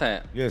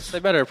content. Yes. They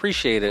better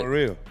appreciate it. for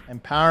real.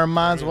 Empowering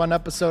minds one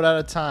episode at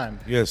a time.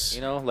 Yes.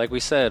 You know, like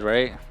we said,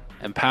 right?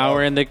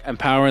 Empowering the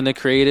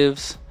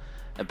creatives,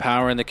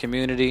 empowering the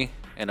community,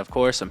 and of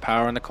course,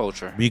 empowering the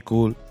culture. Be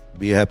cool,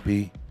 be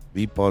happy,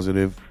 be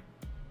positive.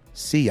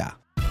 See ya.